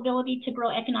financial ability to grow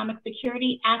economic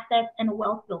security, assets, and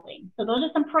wealth building. So those are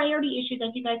some priority issues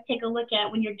as you guys take a look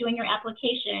at when you're doing your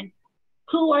application.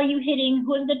 Who are you hitting?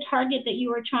 Who is the target that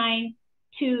you are trying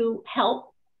to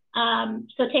help?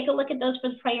 So take a look at those for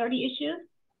the priority issues.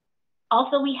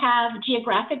 Also, we have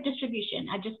geographic distribution.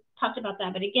 I just talked about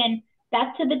that, but again,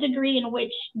 that's to the degree in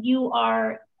which you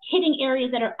are hitting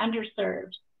areas that are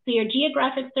underserved. So your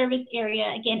geographic service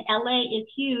area, again, LA is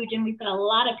huge, and we've got a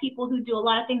lot of people who do a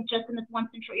lot of things just in this one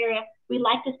central area. We'd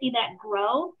like to see that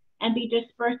grow and be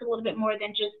dispersed a little bit more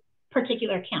than just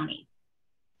particular counties.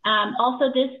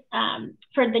 Also this,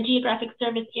 for the geographic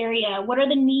service area, what are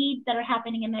the needs that are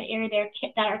happening in that area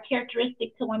that are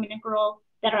characteristic to women and girls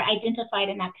that are identified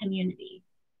in that community?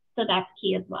 So that's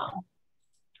key as well.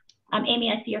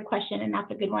 Amy, I see your question, and that's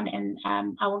a good one, and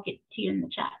I will get to you in the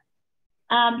chat.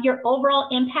 Your overall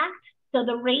impact, so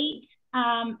the rate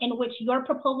in which your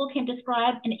proposal can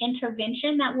describe an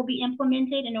intervention that will be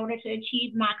implemented in order to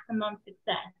achieve maximum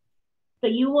success. So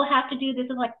you will have to do, this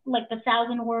is like the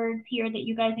 1,000 words here that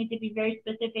you guys need to be very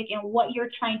specific in what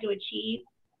you're trying to achieve.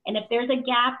 And if there's a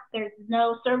gap, there's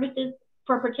no services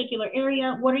for a particular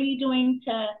area, what are you doing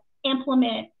to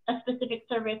implement a specific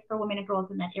service for women and girls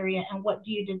in that area, and what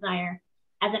do you desire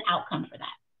as an outcome for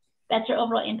that? That's your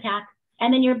overall impact.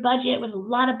 And then your budget, with a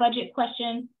lot of budget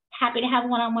questions. Happy to have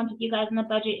one-on-ones with you guys on the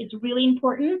budget. It's really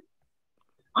important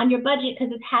on your budget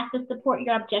because it has to support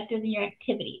your objectives and your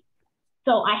activities.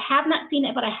 So I have not seen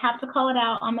it, but I have to call it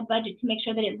out on the budget to make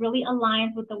sure that it really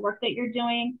aligns with the work that you're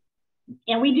doing.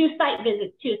 And we do site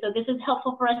visits too. So this is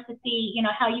helpful for us to see, you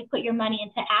know, how you put your money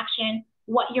into action,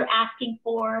 what you're asking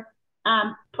for.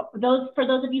 For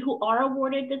those of you who are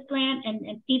awarded this grant,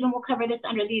 and Stephen will cover this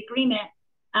under the agreement,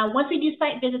 once we do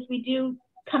site visits, we do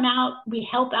come out, we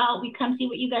help out, we come see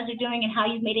what you guys are doing and how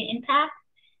you've made an impact.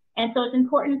 And so it's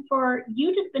important for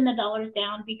you to spend the dollars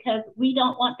down because we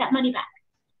don't want that money back.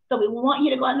 So we want you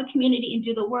to go out in the community and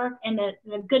do the work, and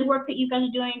the good work that you guys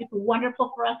are doing. It's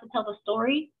wonderful for us to tell the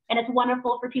story, and it's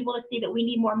wonderful for people to see that we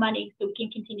need more money so we can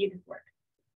continue this work.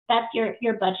 That's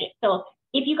your budget. So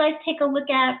if you guys take a look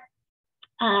at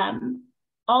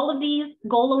all of these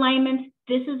goal alignments,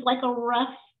 this is like a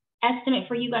rough estimate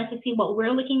for you guys to see what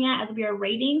we're looking at as we are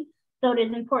rating. So it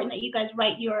is important that you guys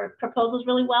write your proposals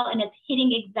really well, and it's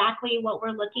hitting exactly what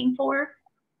we're looking for.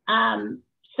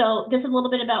 So this is a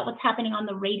little bit about what's happening on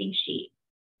the rating sheet.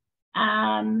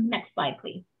 Next slide,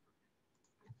 please.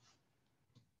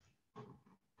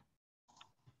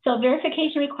 So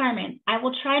verification requirements. I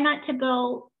will try not to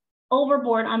go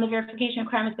overboard on the verification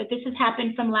requirements, but this has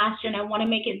happened from last year, and I want to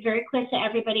make it very clear to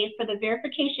everybody. For the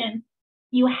verification,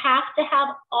 you have to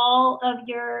have all of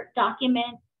your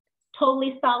documents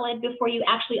totally solid before you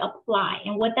actually apply.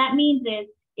 And what that means is,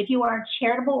 if you are a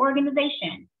charitable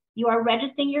organization, you are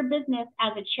registering your business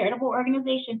as a charitable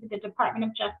organization to the Department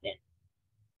of Justice.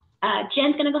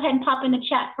 Jen's going to go ahead and pop in the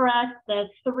chat for us the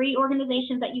 3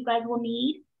 organizations that you guys will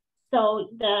need. So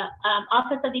the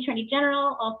Office of the Attorney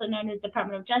General, also known as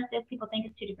Department of Justice. People think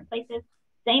it's 2 different places.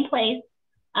 Same place.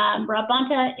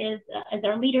 Brabanta is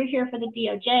our leader here for the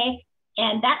DOJ.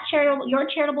 And that your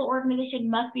charitable organization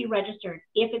must be registered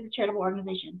if it's a charitable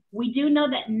organization. We do know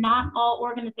that not all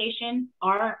organizations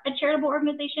are a charitable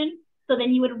organization. So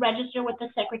then you would register with the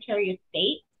Secretary of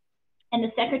State. And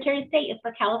the Secretary of State is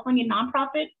for California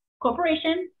nonprofit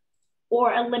corporations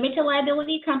or a limited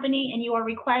liability company, and you are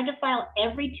required to file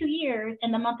every 2 years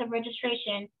in the month of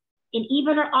registration in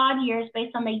even or odd years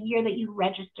based on the year that you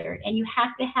registered. And you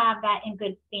have to have that in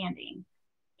good standing.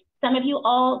 Some of you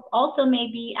all also may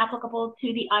be applicable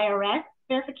to the IRS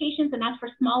verifications, and that's for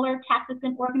smaller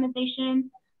tax-exempt organizations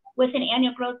with an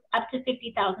annual gross up to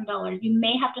 $50,000. You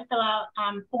may have to fill out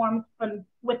forms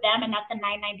with them, and that's a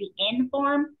 990N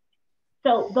form.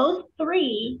 So those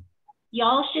 3,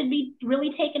 y'all should be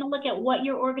really taking a look at what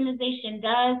your organization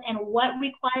does and what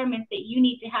requirements that you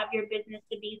need to have your business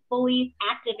to be fully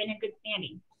active and in good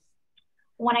standing.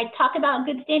 When I talk about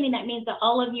good standing, that means that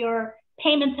all of your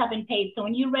payments have been paid. So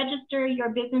when you register your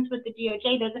business with the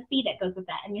DOJ, there's a fee that goes with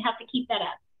that, and you have to keep that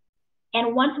up.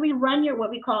 And once we run your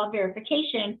what we call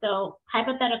verification, so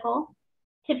hypothetical,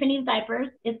 Tiffany's Diapers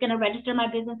is going to register my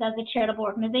business as a charitable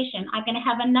organization. I'm going to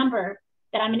have a number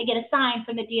that I'm going to get assigned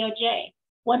from the DOJ.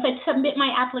 Once I submit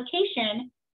my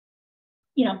application,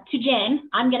 to Jen,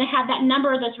 I'm going to have that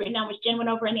number that's written down, which Jen went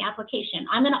over in the application.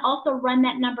 I'm going to also run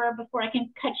that number before I can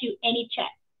cut you any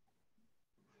check.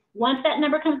 Once that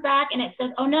number comes back and it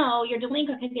says, oh no, you're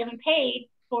delinquent because you haven't paid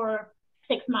for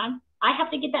 6 months, I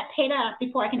have to get that paid up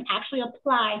before I can actually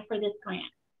apply for this grant.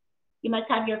 You must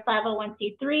have your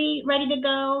 501c3 ready to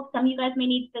go. Some of you guys may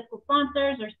need fiscal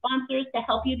sponsors or sponsors to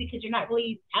help you because you're not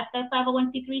really at the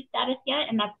 501c3 status yet,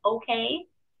 and that's okay.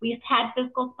 We just had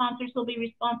fiscal sponsors who will be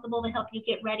responsible to help you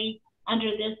get ready under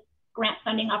this grant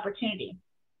funding opportunity.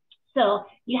 So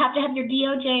you have to have your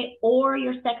DOJ or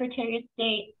your Secretary of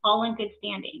State all in good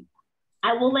standing.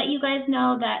 I will let you guys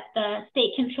know that the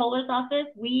State Controller's Office,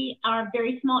 we are a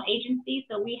very small agency,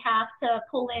 so we have to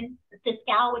pull in the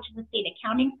Fiscal, which is a state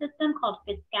accounting system called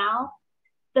Fiscal.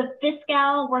 The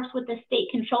Fiscal works with the State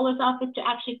Controller's Office to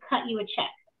actually cut you a check.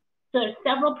 So there's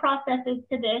several processes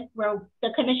to this where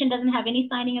the commission doesn't have any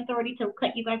signing authority to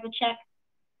cut you guys a check.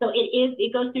 So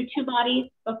it goes through 2 bodies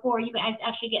before you guys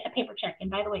actually get a paper check. And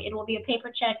by the way, it will be a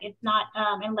paper check. It's not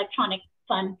an electronic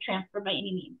fund transfer by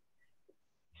any means.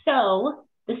 So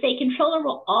the state controller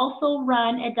will also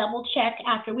run a double check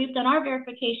after we've done our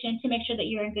verification to make sure that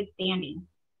you're in good standing.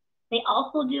 They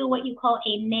also do what you call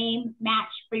a name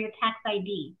match for your tax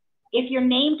ID. If your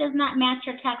name does not match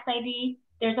your tax ID,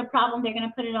 there's a problem. They're going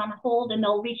to put it on hold and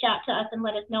they'll reach out to us and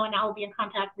let us know, and I will be in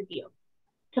contact with you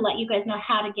to let you guys know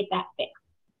how to get that fixed.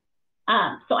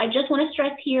 So I just want to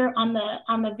stress here on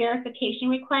the verification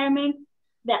requirements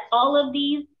that all of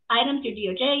these items, your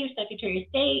DOJ, your Secretary of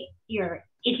State,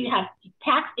 if you have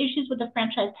tax issues with the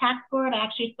Franchise Tax Board, I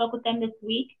actually spoke with them this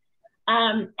week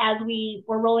as we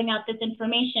were rolling out this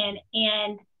information,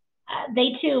 and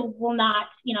they too will not,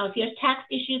 if you have tax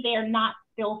issues,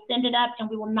 they'll send it up and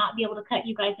we will not be able to cut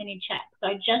you guys any checks. So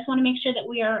I just want to make sure that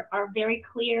we are very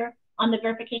clear on the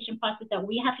verification process that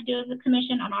we have to do as a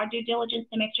commission on our due diligence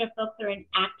to make sure folks are in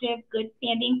active, good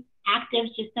standing. Active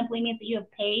just simply means that you have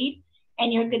paid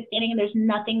and you're in good standing and there's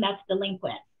nothing that's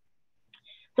delinquent.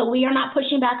 So we are not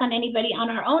pushing back on anybody on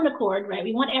our own accord, right?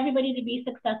 We want everybody to be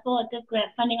successful at this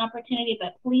grant funding opportunity,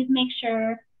 but please make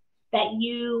sure that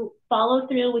you follow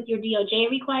through with your DOJ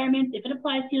requirements if it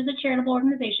applies to you as a charitable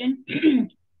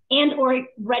organization and or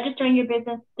registering your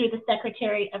business through the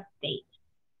Secretary of State.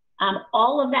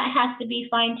 All of that has to be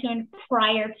fine-tuned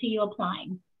prior to you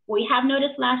applying. What we have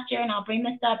noticed last year, and I'll bring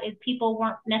this up, is people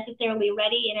weren't necessarily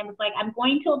ready, and it was like, I'm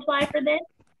going to apply for this,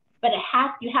 but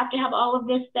you have to have all of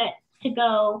this set to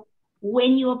go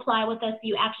when you apply with us.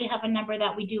 You actually have a number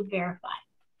that we do verify.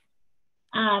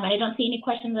 I don't see any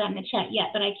questions on the chat yet,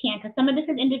 but I can, because some of this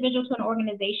is individual to an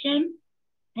organization.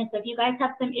 And so if you guys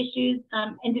have some issues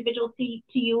individual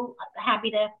to you, I'm happy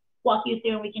to walk you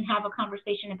through and we can have a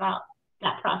conversation about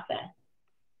that process.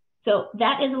 So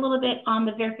that is a little bit on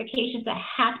the verifications that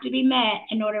have to be met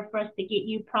in order for us to get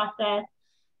you processed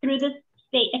through the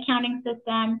state accounting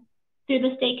system, through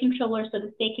the state controller, so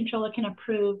the state controller can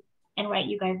approve and write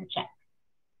you guys a check.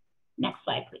 Next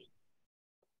slide, please.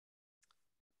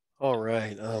 All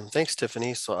right, thanks,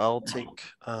 Tiffany. So I'll take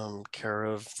care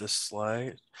of this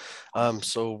slide.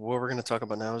 So what we're going to talk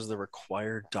about now is the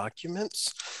required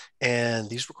documents. And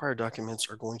these required documents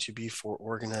are going to be for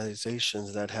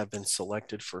organizations that have been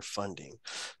selected for funding.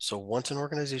 So once an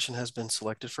organization has been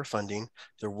selected for funding,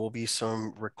 there will be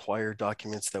some required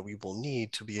documents that we will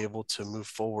need to be able to move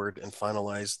forward and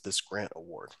finalize this grant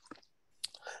award.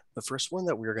 The first one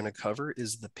that we're going to cover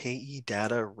is the Payee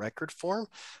Data Record Form,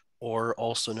 or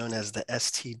also known as the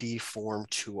STD Form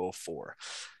 204.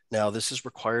 Now, this is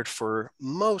required for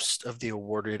most of the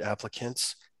awarded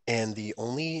applicants, and the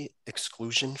only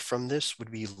exclusion from this would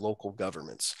be local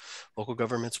governments. Local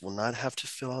governments will not have to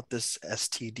fill out this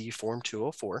STD Form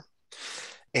 204.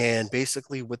 And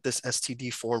basically what this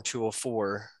STD Form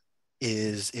 204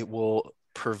 is, it will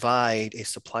provide a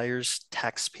supplier's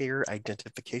taxpayer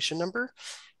identification number,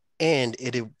 and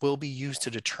it will be used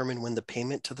to determine when the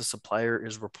payment to the supplier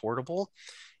is reportable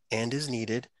and is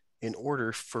needed in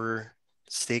order for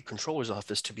State Controller's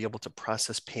Office to be able to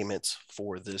process payments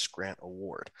for this grant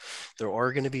award. There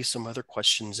are going to be some other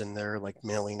questions in there, like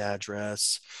mailing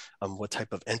address, what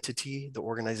type of entity the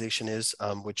organization is,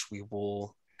 which we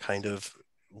will kind of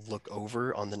look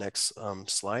over on the next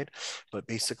slide. But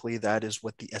basically, that is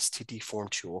what the STD Form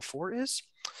 204 is.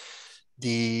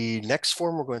 The next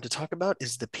form we're going to talk about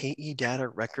is the Payee Data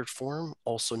Record Form,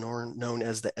 also known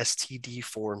as the STD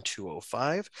Form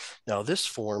 205. Now, this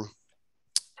form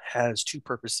has 2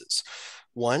 purposes.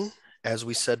 One, as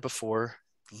we said before,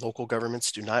 local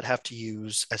governments do not have to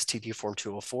use STD Form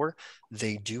 204.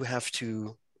 They do have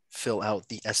to fill out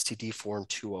the STD Form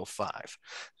 205.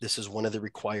 This is one of the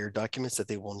required documents that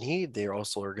they will need. They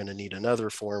also are going to need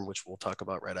another form, which we'll talk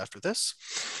about right after this.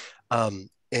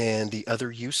 And the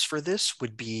other use for this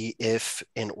would be if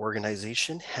an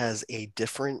organization has a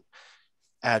different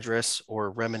address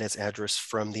or remittance address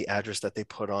from the address that they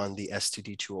put on the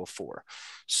STD 204.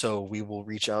 So we will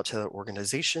reach out to the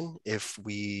organization if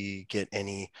we get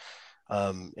any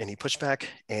pushback,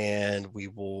 and we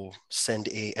will send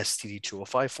a STD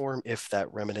 205 form if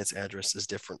that remittance address is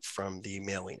different from the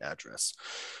mailing address.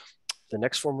 The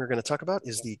next form we're going to talk about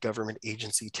is the government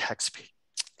agency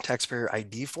taxpayer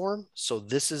ID form. So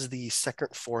this is the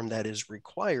second form that is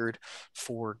required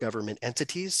for government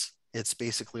entities. It's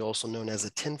basically also known as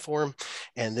a TIN form,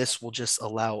 and this will just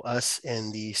allow us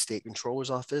in the state controller's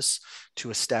office to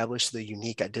establish the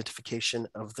unique identification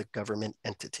of the government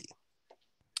entity.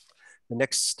 The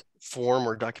next form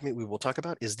or document we will talk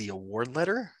about is the award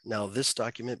letter. Now, this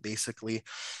document basically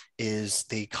is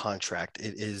the contract.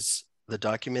 It is the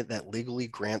document that legally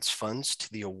grants funds to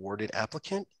the awarded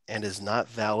applicant and is not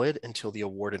valid until the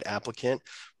awarded applicant,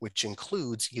 which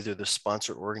includes either the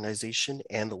sponsored organization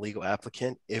and the legal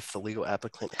applicant, if the legal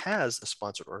applicant has a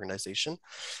sponsored organization,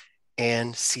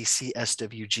 and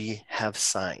CCSWG have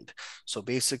signed. So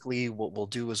basically what we'll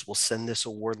do is we'll send this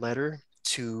award letter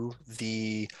to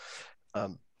the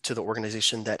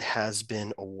organization that has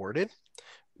been awarded.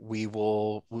 We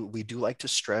do like to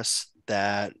stress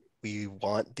that we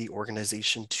want the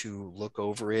organization to look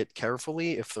over it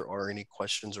carefully. If there are any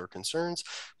questions or concerns,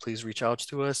 please reach out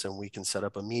to us and we can set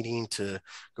up a meeting to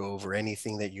go over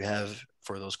anything that you have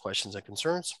for those questions and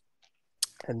concerns.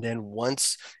 And then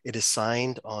once it is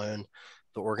signed on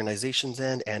the organization's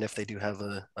end, and if they do have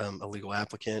a legal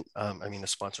applicant, a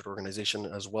sponsored organization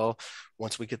as well,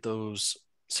 once we get those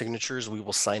signatures, we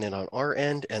will sign it on our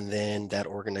end, and then that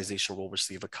organization will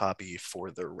receive a copy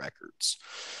for their records.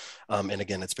 And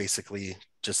again, it's basically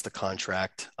just the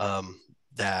contract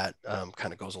that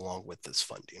kind of goes along with this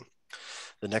funding.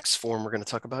 The next form we're going to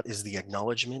talk about is the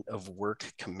Acknowledgement of Work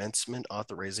Commencement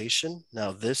Authorization.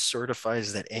 Now, this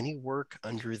certifies that any work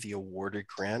under the awarded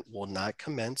grant will not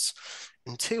commence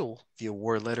until the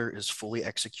award letter is fully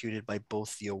executed by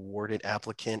both the awarded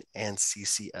applicant and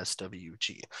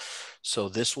CCSWG. So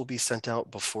this will be sent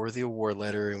out before the award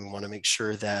letter, and we want to make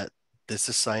sure that this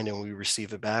is signed and we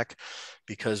receive it back,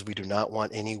 because we do not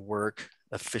want any work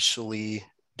officially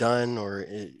done or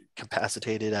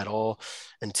capacitated at all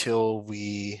until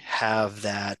we have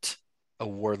that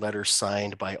award letter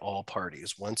signed by all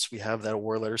parties. Once we have that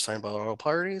award letter signed by all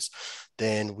parties,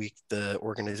 then the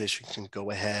organization can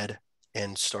go ahead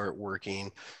and start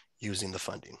working using the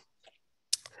funding.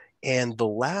 And the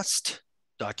last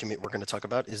document we're going to talk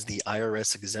about is the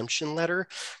IRS exemption letter.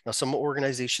 Now, some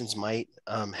organizations might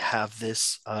have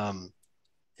this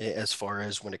as far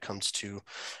as when it comes to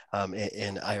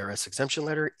an IRS exemption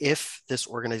letter. If this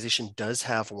organization does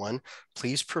have one,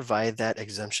 please provide that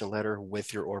exemption letter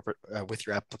with your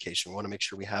application. We want to make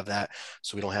sure we have that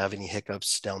so we don't have any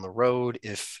hiccups down the road.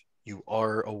 If you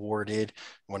are awarded,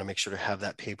 we want to make sure to have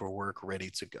that paperwork ready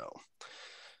to go.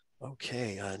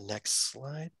 Okay, next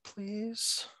slide,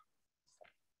 please.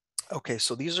 Okay,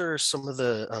 so these are some of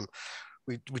the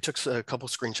we took a couple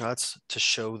screenshots to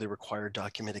show the required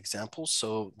document examples.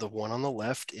 So the one on the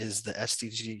left is the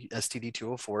STD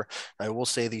 204. I will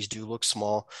say these do look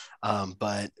small,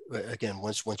 but again,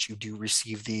 once you do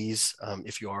receive these,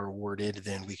 if you are awarded,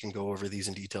 then we can go over these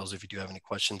in details if you do have any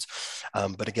questions.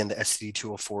 But again, the STD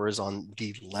 204 is on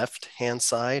the left-hand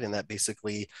side, and that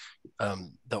basically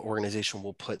the organization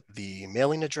will put the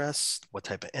mailing address, what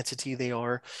type of entity they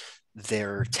are,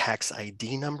 their tax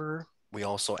ID number. We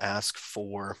also ask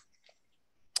for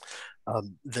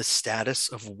the status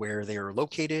of where they are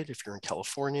located, if you're in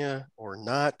California or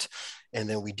not. And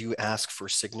then we do ask for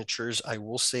signatures. I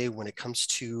will say when it comes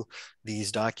to these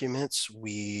documents,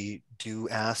 we do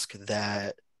ask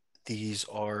that these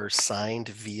are signed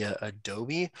via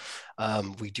Adobe.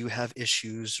 We do have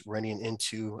issues running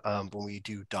into when we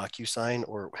do DocuSign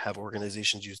or have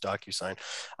organizations use DocuSign.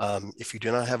 If you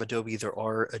do not have Adobe, there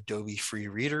are Adobe free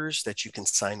readers that you can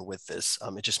sign with this.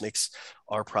 It just makes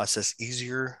our process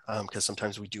easier because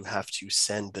sometimes we do have to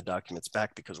send the documents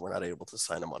back because we're not able to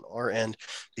sign them on our end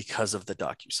because of the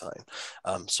DocuSign.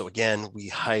 So again, we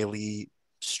highly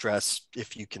stress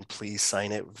if you can please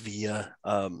sign it via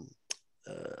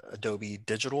Adobe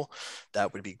Digital,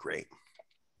 that would be great.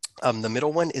 The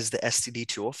middle one is the STD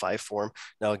 205 form.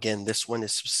 Now, again, this one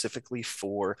is specifically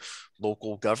for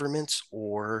local governments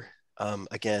or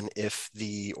again, if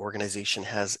the organization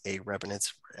has a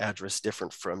remittance address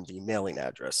different from the mailing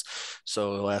address.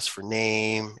 So it'll ask for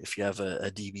name, if you have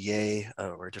a DBA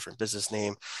or a different business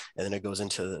name, and then it goes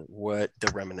into what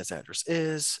the remittance address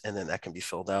is, and then that can be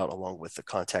filled out along with the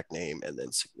contact name and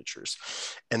then signatures.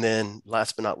 And then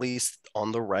last but not least,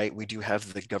 on the right, we do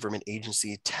have the government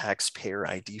agency taxpayer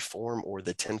ID form, or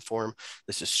the TIN form.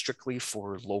 This is strictly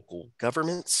for local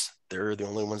governments. They're the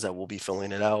only ones that will be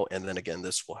filling it out. And then again,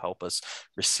 this will help us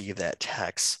receive that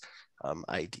tax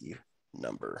ID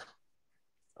number.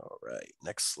 All right,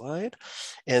 next slide.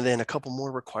 And then a couple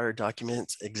more required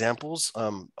documents examples.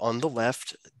 On the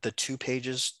left, the 2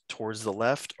 pages towards the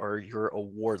left are your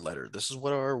award letter. This is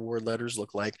what our award letters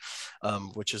look like,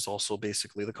 which is also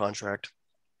basically the contract.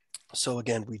 So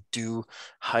again, we do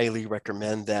highly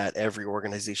recommend that every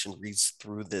organization reads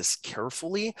through this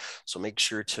carefully. So make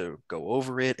sure to go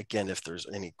over it. Again, if there's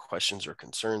any questions or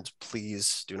concerns,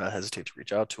 please do not hesitate to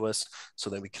reach out to us so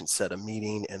that we can set a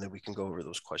meeting and then we can go over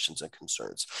those questions and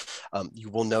concerns. You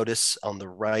will notice on the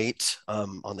right,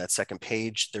 on that second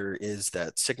page, there is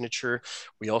that signature.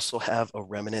 We also have a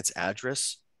remittance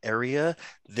address area.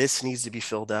 This needs to be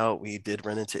filled out. We did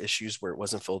run into issues where it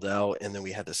wasn't filled out and then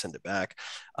we had to send it back.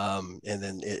 And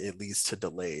then it leads to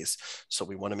delays. So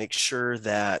we want to make sure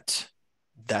that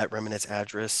that remittance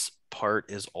address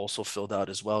part is also filled out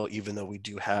as well. Even though we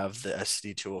do have the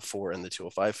SD 204 and the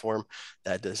 205 form,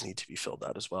 that does need to be filled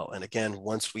out as well. And again,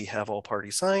 once we have all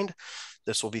parties signed,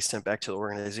 this will be sent back to the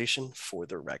organization for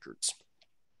their records.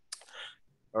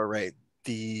 All right.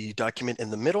 The document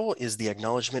in the middle is the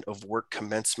acknowledgement of work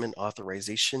commencement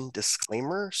authorization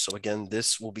disclaimer. So again,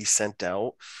 this will be sent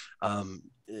out and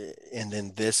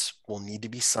then this will need to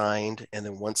be signed. And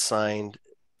then once signed,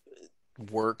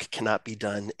 work cannot be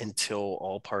done until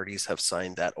all parties have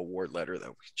signed that award letter that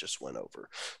we just went over.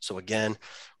 So again,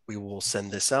 we will send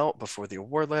this out before the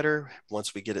award letter.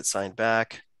 Once we get it signed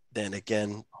back, then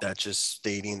again, that's just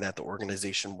stating that the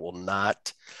organization will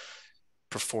not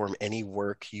perform any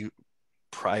work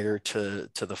prior to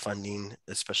the funding,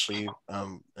 especially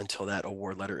until that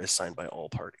award letter is signed by all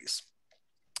parties.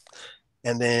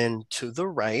 And then to the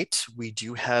right, we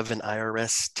do have an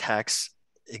IRS tax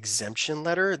exemption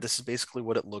letter. This is basically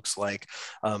what it looks like.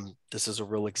 This is a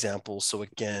real example. So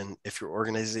again, if your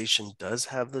organization does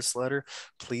have this letter,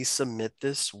 please submit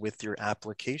this with your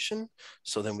application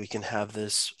so then we can have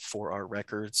this for our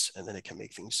records and then it can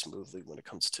make things smoothly when it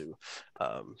comes to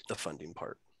the funding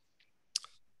part.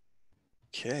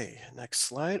 Okay, next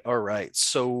slide. All right,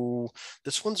 so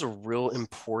this one's a real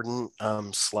important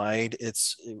slide.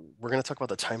 We're going to talk about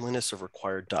the timeliness of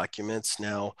required documents.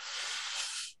 Now,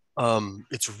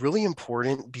 it's really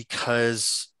important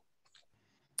because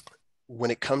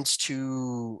when it comes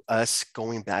to us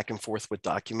going back and forth with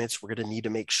documents, we're going to need to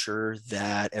make sure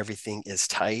that everything is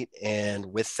tight.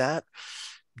 And with that,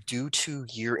 due to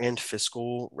year-end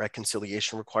fiscal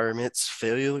reconciliation requirements,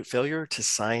 failure to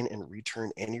sign and return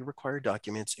any required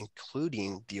documents,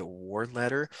 including the award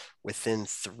letter, within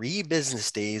 3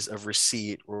 business days of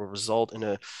receipt will result in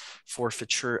a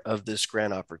forfeiture of this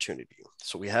grant opportunity.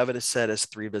 So we have it set as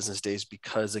 3 business days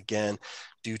because, again,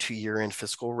 due to year-end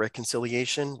fiscal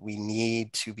reconciliation, we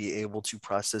need to be able to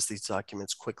process these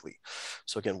documents quickly.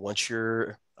 So again, once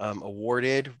you're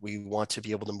awarded, we want to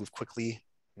be able to move quickly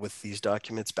with these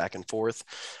documents back and forth.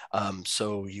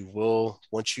 So you will,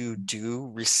 once you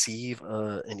do receive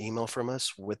an email from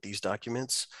us with these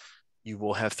documents, you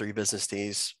will have 3 business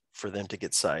days for them to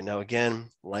get signed. Now, again,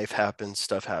 life happens,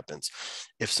 stuff happens.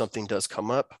 If something does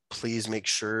come up, please make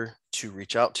sure to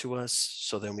reach out to us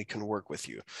so then we can work with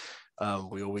you.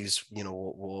 We always,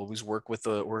 we'll always work with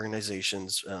the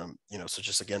organizations, so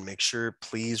just again, make sure,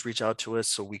 please reach out to us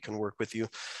so we can work with you.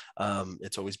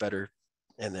 It's always better,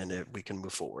 and then we can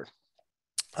move forward.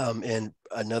 And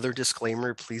another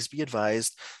disclaimer, please be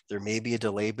advised, there may be a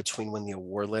delay between when the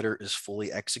award letter is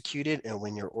fully executed and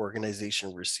when your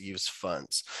organization receives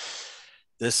funds.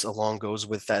 This along goes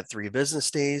with that 3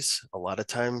 business days. A lot of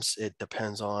times it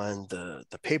depends on the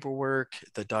paperwork,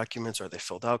 the documents, are they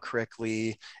filled out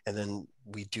correctly? And then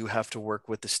we do have to work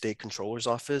with the state controller's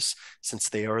office since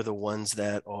they are the ones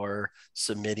that are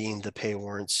submitting the pay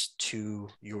warrants to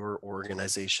your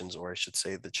organizations, or I should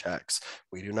say the checks.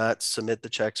 We do not submit the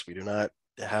checks. We do not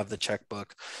have the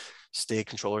checkbook. State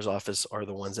controller's office are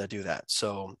the ones that do that.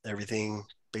 So everything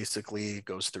basically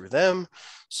goes through them.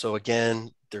 So again,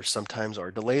 there sometimes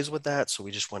are delays with that. So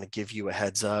we just want to give you a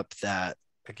heads up that,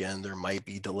 again, there might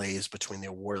be delays between the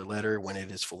award letter when it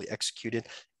is fully executed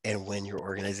and when your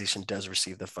organization does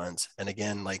receive the funds. And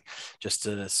again, like just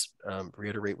to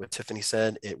reiterate what Tiffany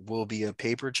said, it will be a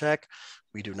paper check.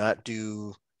 We do not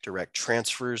do direct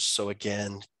transfers. So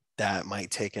again, that might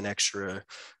take an extra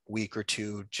week or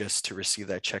two just to receive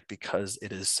that check because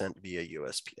it is sent via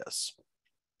USPS.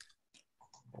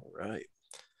 All right,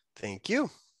 thank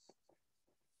you.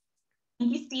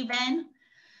 Thank you, Stephen.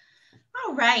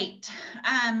 All right,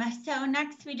 so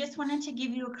next we just wanted to give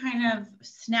you a kind of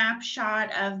snapshot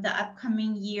of the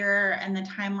upcoming year and the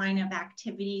timeline of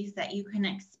activities that you can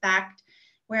expect.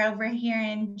 We're over here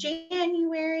in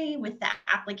January with the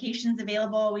applications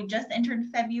available. We just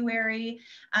entered February.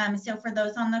 So for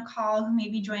those on the call who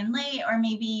maybe joined late, or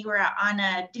maybe you were on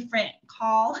a different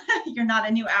call, you're not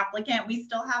a new applicant, we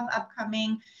still have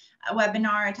upcoming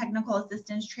webinar, technical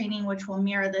assistance training, which will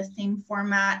mirror the same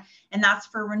format. And that's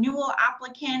for renewal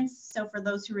applicants. So for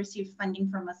those who received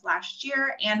funding from us last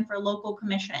year, and for local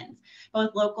commissions,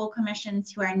 both local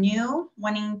commissions who are new,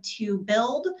 wanting to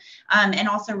build, and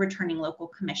also returning local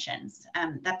commissions.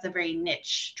 That's a very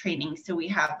niche training. So we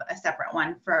have a separate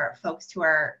one for folks who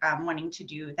are wanting to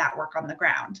do that work on the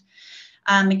ground.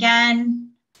 Again,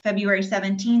 February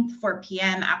 17th, 4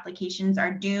 p.m. applications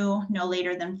are due no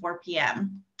later than 4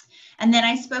 p.m. And then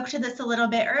I spoke to this a little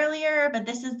bit earlier, but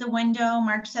this is the window,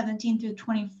 March 17th through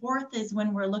 24th is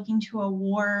when we're looking to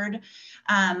award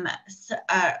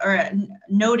or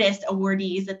notice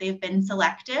awardees that they've been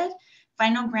selected.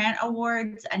 Final grant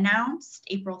awards announced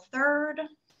April 3rd.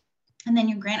 And then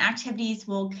your grant activities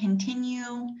will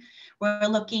continue. We're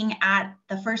looking at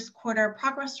the first quarter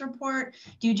progress report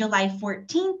due July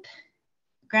 14th.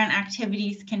 Grant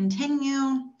activities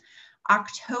continue.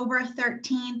 October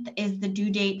 13th is the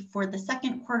due date for the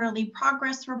second quarterly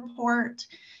progress report.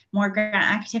 More grant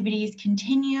activities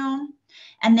continue.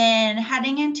 And then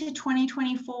heading into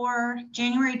 2024,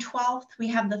 January 12th, we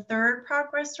have the third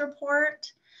progress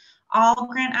report. All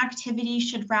grant activities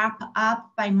should wrap up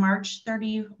by March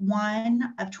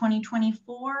 31 of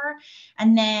 2024.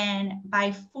 And then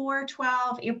by April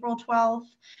 12th,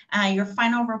 your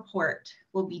final report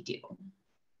will be due.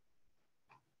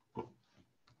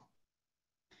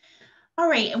 All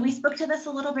right, and we spoke to this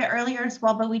a little bit earlier as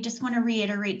well, but we just want to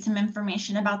reiterate some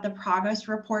information about the progress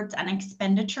reports and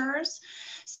expenditures.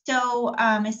 So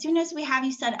as soon as we have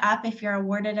you set up, if you're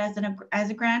awarded as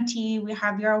a grantee, we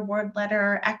have your award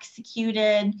letter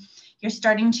executed, you're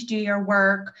starting to do your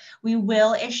work, we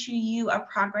will issue you a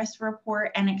progress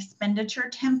report and expenditure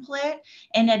template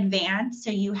in advance. So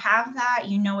you have that,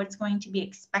 you know it's going to be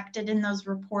expected in those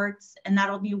reports, and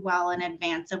that'll be well in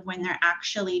advance of when they're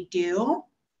actually due.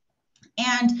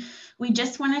 And we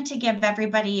just wanted to give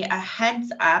everybody a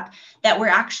heads up that we're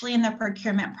actually in the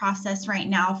procurement process right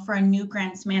now for a new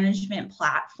grants management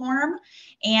platform.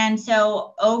 And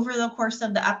so over the course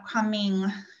of the upcoming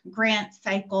grant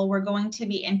cycle, we're going to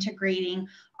be integrating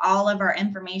all of our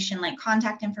information, like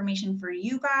contact information for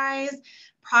you guys,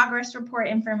 progress report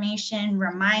information,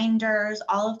 reminders,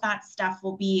 all of that stuff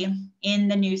will be in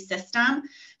the new system.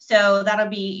 So that'll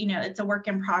be, you know, it's a work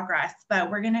in progress, but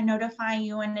we're going to notify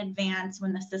you in advance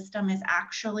when the system is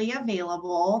actually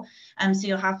available. So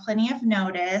you'll have plenty of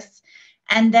notice.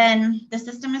 And then the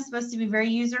system is supposed to be very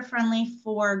user-friendly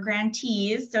for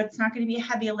grantees. So it's not going to be a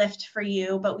heavy lift for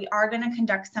you, but we are going to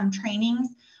conduct some trainings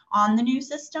on the new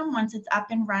system once it's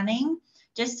up and running,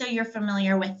 just so you're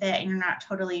familiar with it and you're not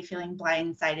totally feeling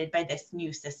blindsided by this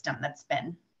new system that's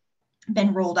been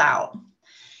rolled out.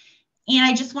 And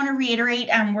I just want to reiterate,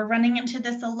 we're running into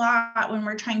this a lot when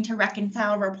we're trying to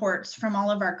reconcile reports from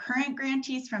all of our current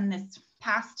grantees from this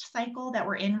past cycle that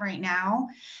we're in right now.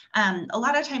 A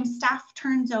lot of times staff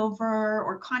turns over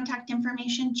or contact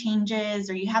information changes,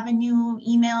 or you have a new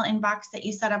email inbox that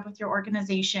you set up with your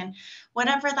organization.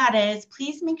 Whatever that is,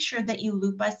 please make sure that you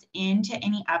loop us into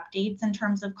any updates in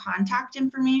terms of contact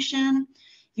information.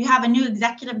 If you have a new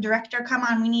executive director come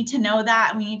on, we need to know that,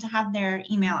 and we need to have their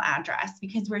email address,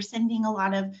 because we're sending a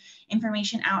lot of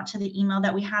information out to the email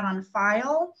that we had on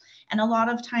file. And a lot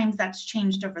of times that's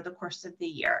changed over the course of the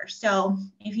year. So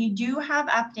if you do have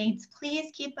updates,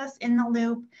 please keep us in the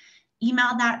loop.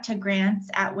 Email that to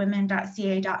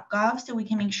grants@women.ca.gov so we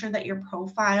can make sure that your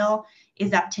profile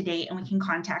is up to date and we can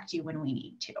contact you when we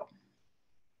need to.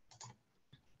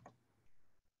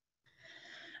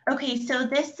 Okay, so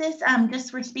this is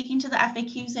we're speaking to the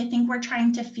FAQs. I think we're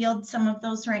trying to field some of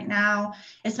those right now,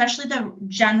 especially the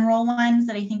general ones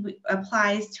that I think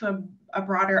applies to a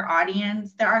broader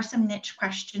audience. There are some niche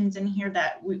questions in here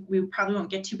that we probably won't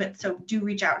get to, but so do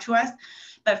reach out to us.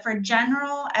 But for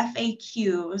general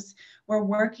FAQs, we're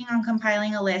working on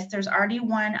compiling a list. There's already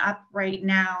one up right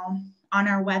now on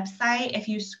our website. If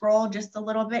you scroll just a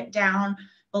little bit down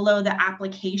below the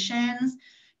applications,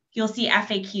 you'll see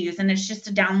FAQs, and it's just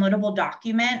a downloadable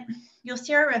document. You'll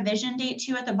see our revision date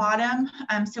too at the bottom.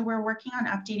 So we're working on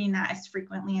updating that as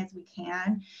frequently as we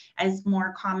can as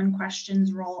more common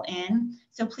questions roll in.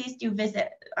 So please do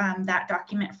visit that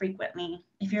document frequently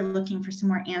if you're looking for some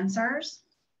more answers.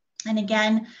 And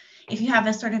again, if you have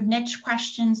a sort of niche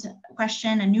question,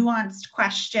 a nuanced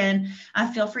question,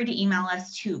 feel free to email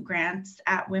us to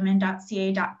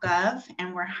grants@women.ca.gov,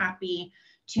 and we're happy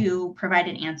to provide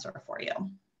an answer for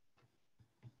you.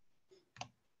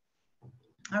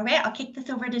 All right, I'll kick this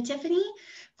over to Tiffany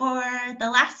for the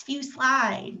last few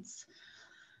slides.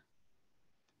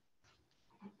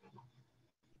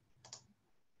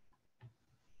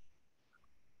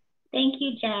 Thank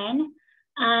you, Jen.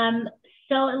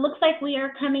 So it looks like we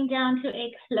are coming down to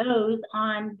a close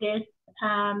on this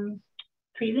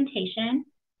presentation.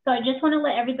 So I just want to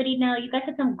let everybody know you guys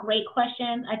had some great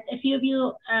questions. A few of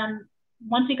you,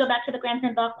 once we go back to the grants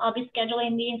inbox, I'll be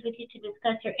scheduling meetings with you to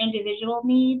discuss your individual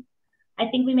needs. I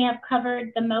think we may have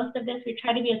covered the most of this. We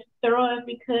tried to be as thorough as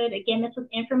we could. Again, this was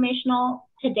informational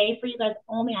today for you guys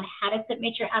only on how to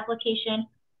submit your application,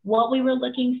 what we were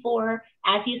looking for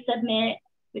as you submit.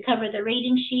 We covered the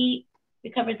rating sheet. We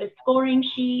covered the scoring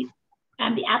sheet.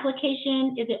 The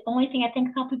application is the only thing I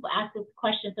think some people ask this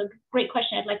question. So great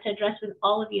question I'd like to address with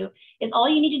all of you is all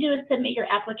you need to do is submit your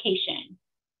application.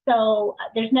 So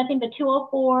there's nothing, the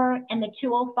 204 and the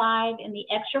 205 and the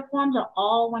extra forms are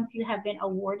all once you have been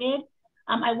awarded.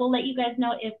 I will let you guys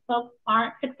know if folks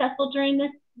aren't successful during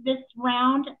this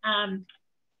round,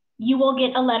 you will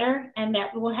get a letter and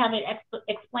that we will have it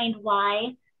explained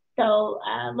why. So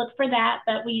look for that,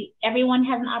 but everyone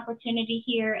has an opportunity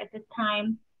here at this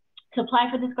time to apply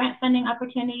for this grant funding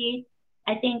opportunity.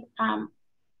 I think,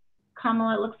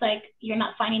 Kamala, it looks like you're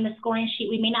not finding the scoring sheet.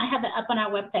 We may not have it up on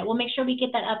our website. We'll make sure we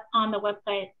get that up on the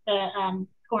website, the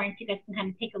scoring, so you guys can kind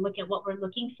of take a look at what we're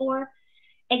looking for.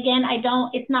 Again,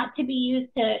 it's not to be used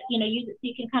to, use it so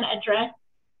you can kind of address,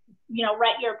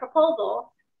 write your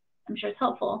proposal. I'm sure it's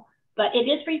helpful, but it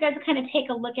is for you guys to kind of take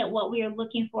a look at what we are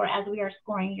looking for as we are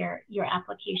scoring your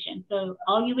application. So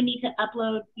all you would need to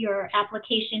upload your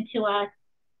application to us.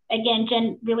 Again,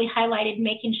 Jen really highlighted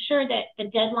making sure that the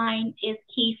deadline is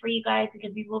key for you guys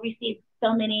because we will receive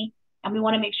so many and we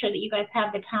want to make sure that you guys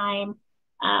have the time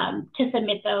to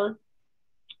submit those.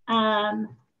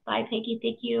 Bye, Peggy,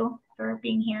 thank you for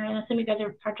being here. And some of you guys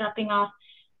are dropping off.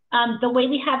 The way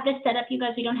we have this set up, you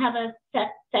guys, we don't have a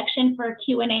set section for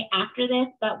Q&A after this,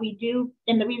 but we do.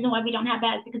 And the reason why we don't have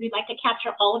that is because we'd like to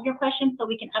capture all of your questions so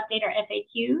we can update our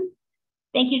FAQs.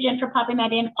 Thank you, Jen, for popping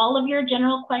that in. All of your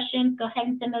general questions, go ahead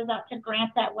and send those out to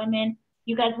grants@women.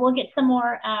 You guys will get some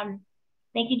more.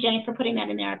 Thank you, Jenny, for putting that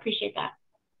in there. I appreciate that.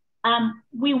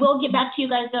 We will get back to you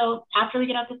guys, though, after we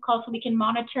get off this call so we can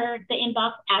monitor the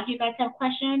inbox as you guys have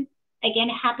questions. Again,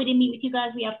 happy to meet with you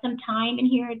guys. We have some time in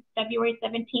here. It's February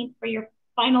 17th for your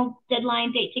final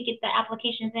deadline date to get the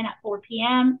applications in at 4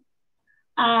 p.m.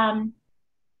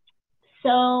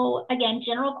 So again,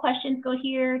 general questions go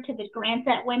here to the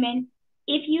grants@women.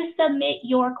 If you submit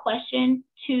your question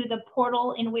to the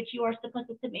portal in which you are supposed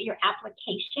to submit your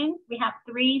application, we have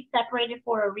 3 separated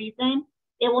for a reason.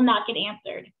 It will not get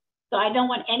answered. So I don't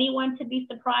want anyone to be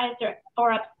surprised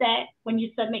or upset when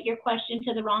you submit your question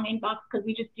to the wrong inbox because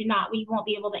we won't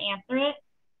be able to answer it.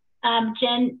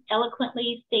 Jen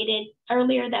eloquently stated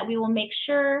earlier that we will make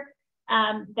sure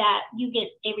that you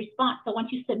get a response. So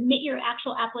once you submit your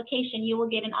actual application, you will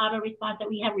get an auto response that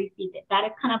we have received it. That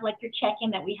is kind of like your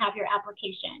check-in that we have your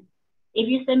application. If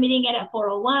you're submitting it at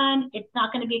 4:01, it's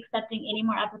not going to be accepting any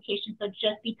more applications. So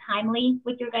just be timely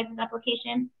with your guys'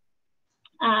 application.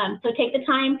 So take the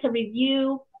time to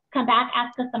review, come back,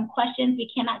 ask us some questions. We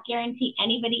cannot guarantee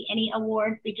anybody any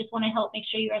awards. We just want to help make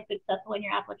sure you are successful in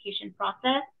your application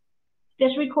process.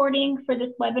 This recording for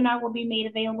this webinar will be made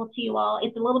available to you all.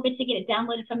 It's a little bit to get it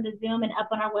downloaded from the Zoom and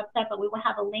up on our website, but we will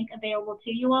have a link available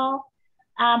to you all.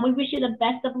 We wish you the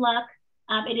best of luck.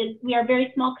 We are a very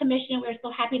small commission. We're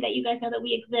so happy that you guys know that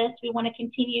we exist. We want to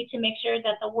continue to make sure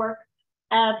that the work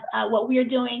of what we are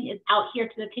doing is out here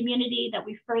to the community, that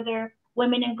we further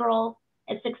women and girls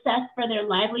and success for their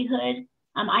livelihood.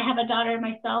 I have a daughter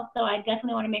myself, so I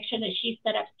definitely want to make sure that she's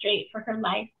set up straight for her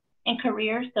life and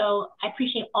career. So I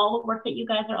appreciate all the work that you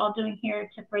guys are all doing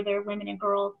here to further women and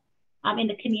girls in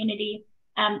the community.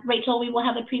 Rachel, we will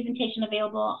have a presentation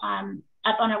available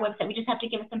up on our website. We just have to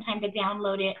give us some time to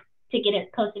download it to get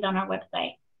it posted on our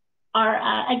website.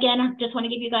 Again, I just want to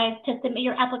give you guys to submit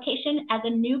your application as a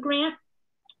new grant.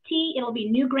 It'll be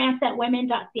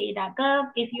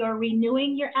newgrants@women.ca.gov. If you're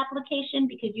renewing your application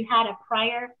because you had a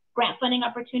prior grant funding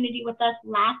opportunity with us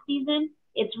last season,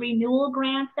 it's renewal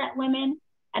grants@women.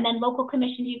 And then local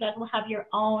commissions, you guys will have your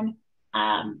own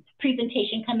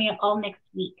presentation coming up all next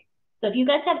week. So if you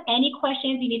guys have any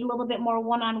questions, you need a little bit more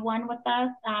one-on-one with us,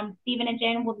 Stephen and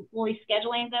Jen will be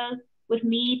scheduling those with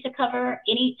me to cover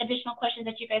any additional questions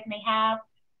that you guys may have.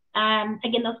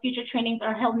 Again, those future trainings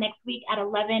are held next week at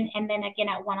 11 and then again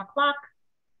at 1 o'clock.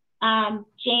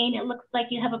 Jane, it looks like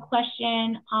you have a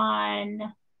question on,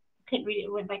 I couldn't read it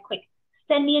right quick.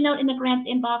 Send me a note in the grants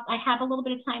inbox. I have a little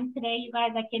bit of time today, you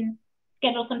guys. I can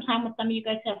schedule some time with some of you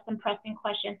guys who have some pressing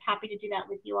questions. Happy to do that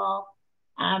with you all.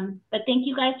 But thank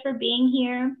you guys for being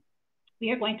here. We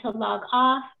are going to log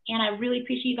off, and I really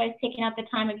appreciate you guys taking out the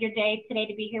time of your day today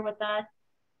to be here with us,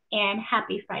 and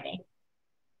happy Friday.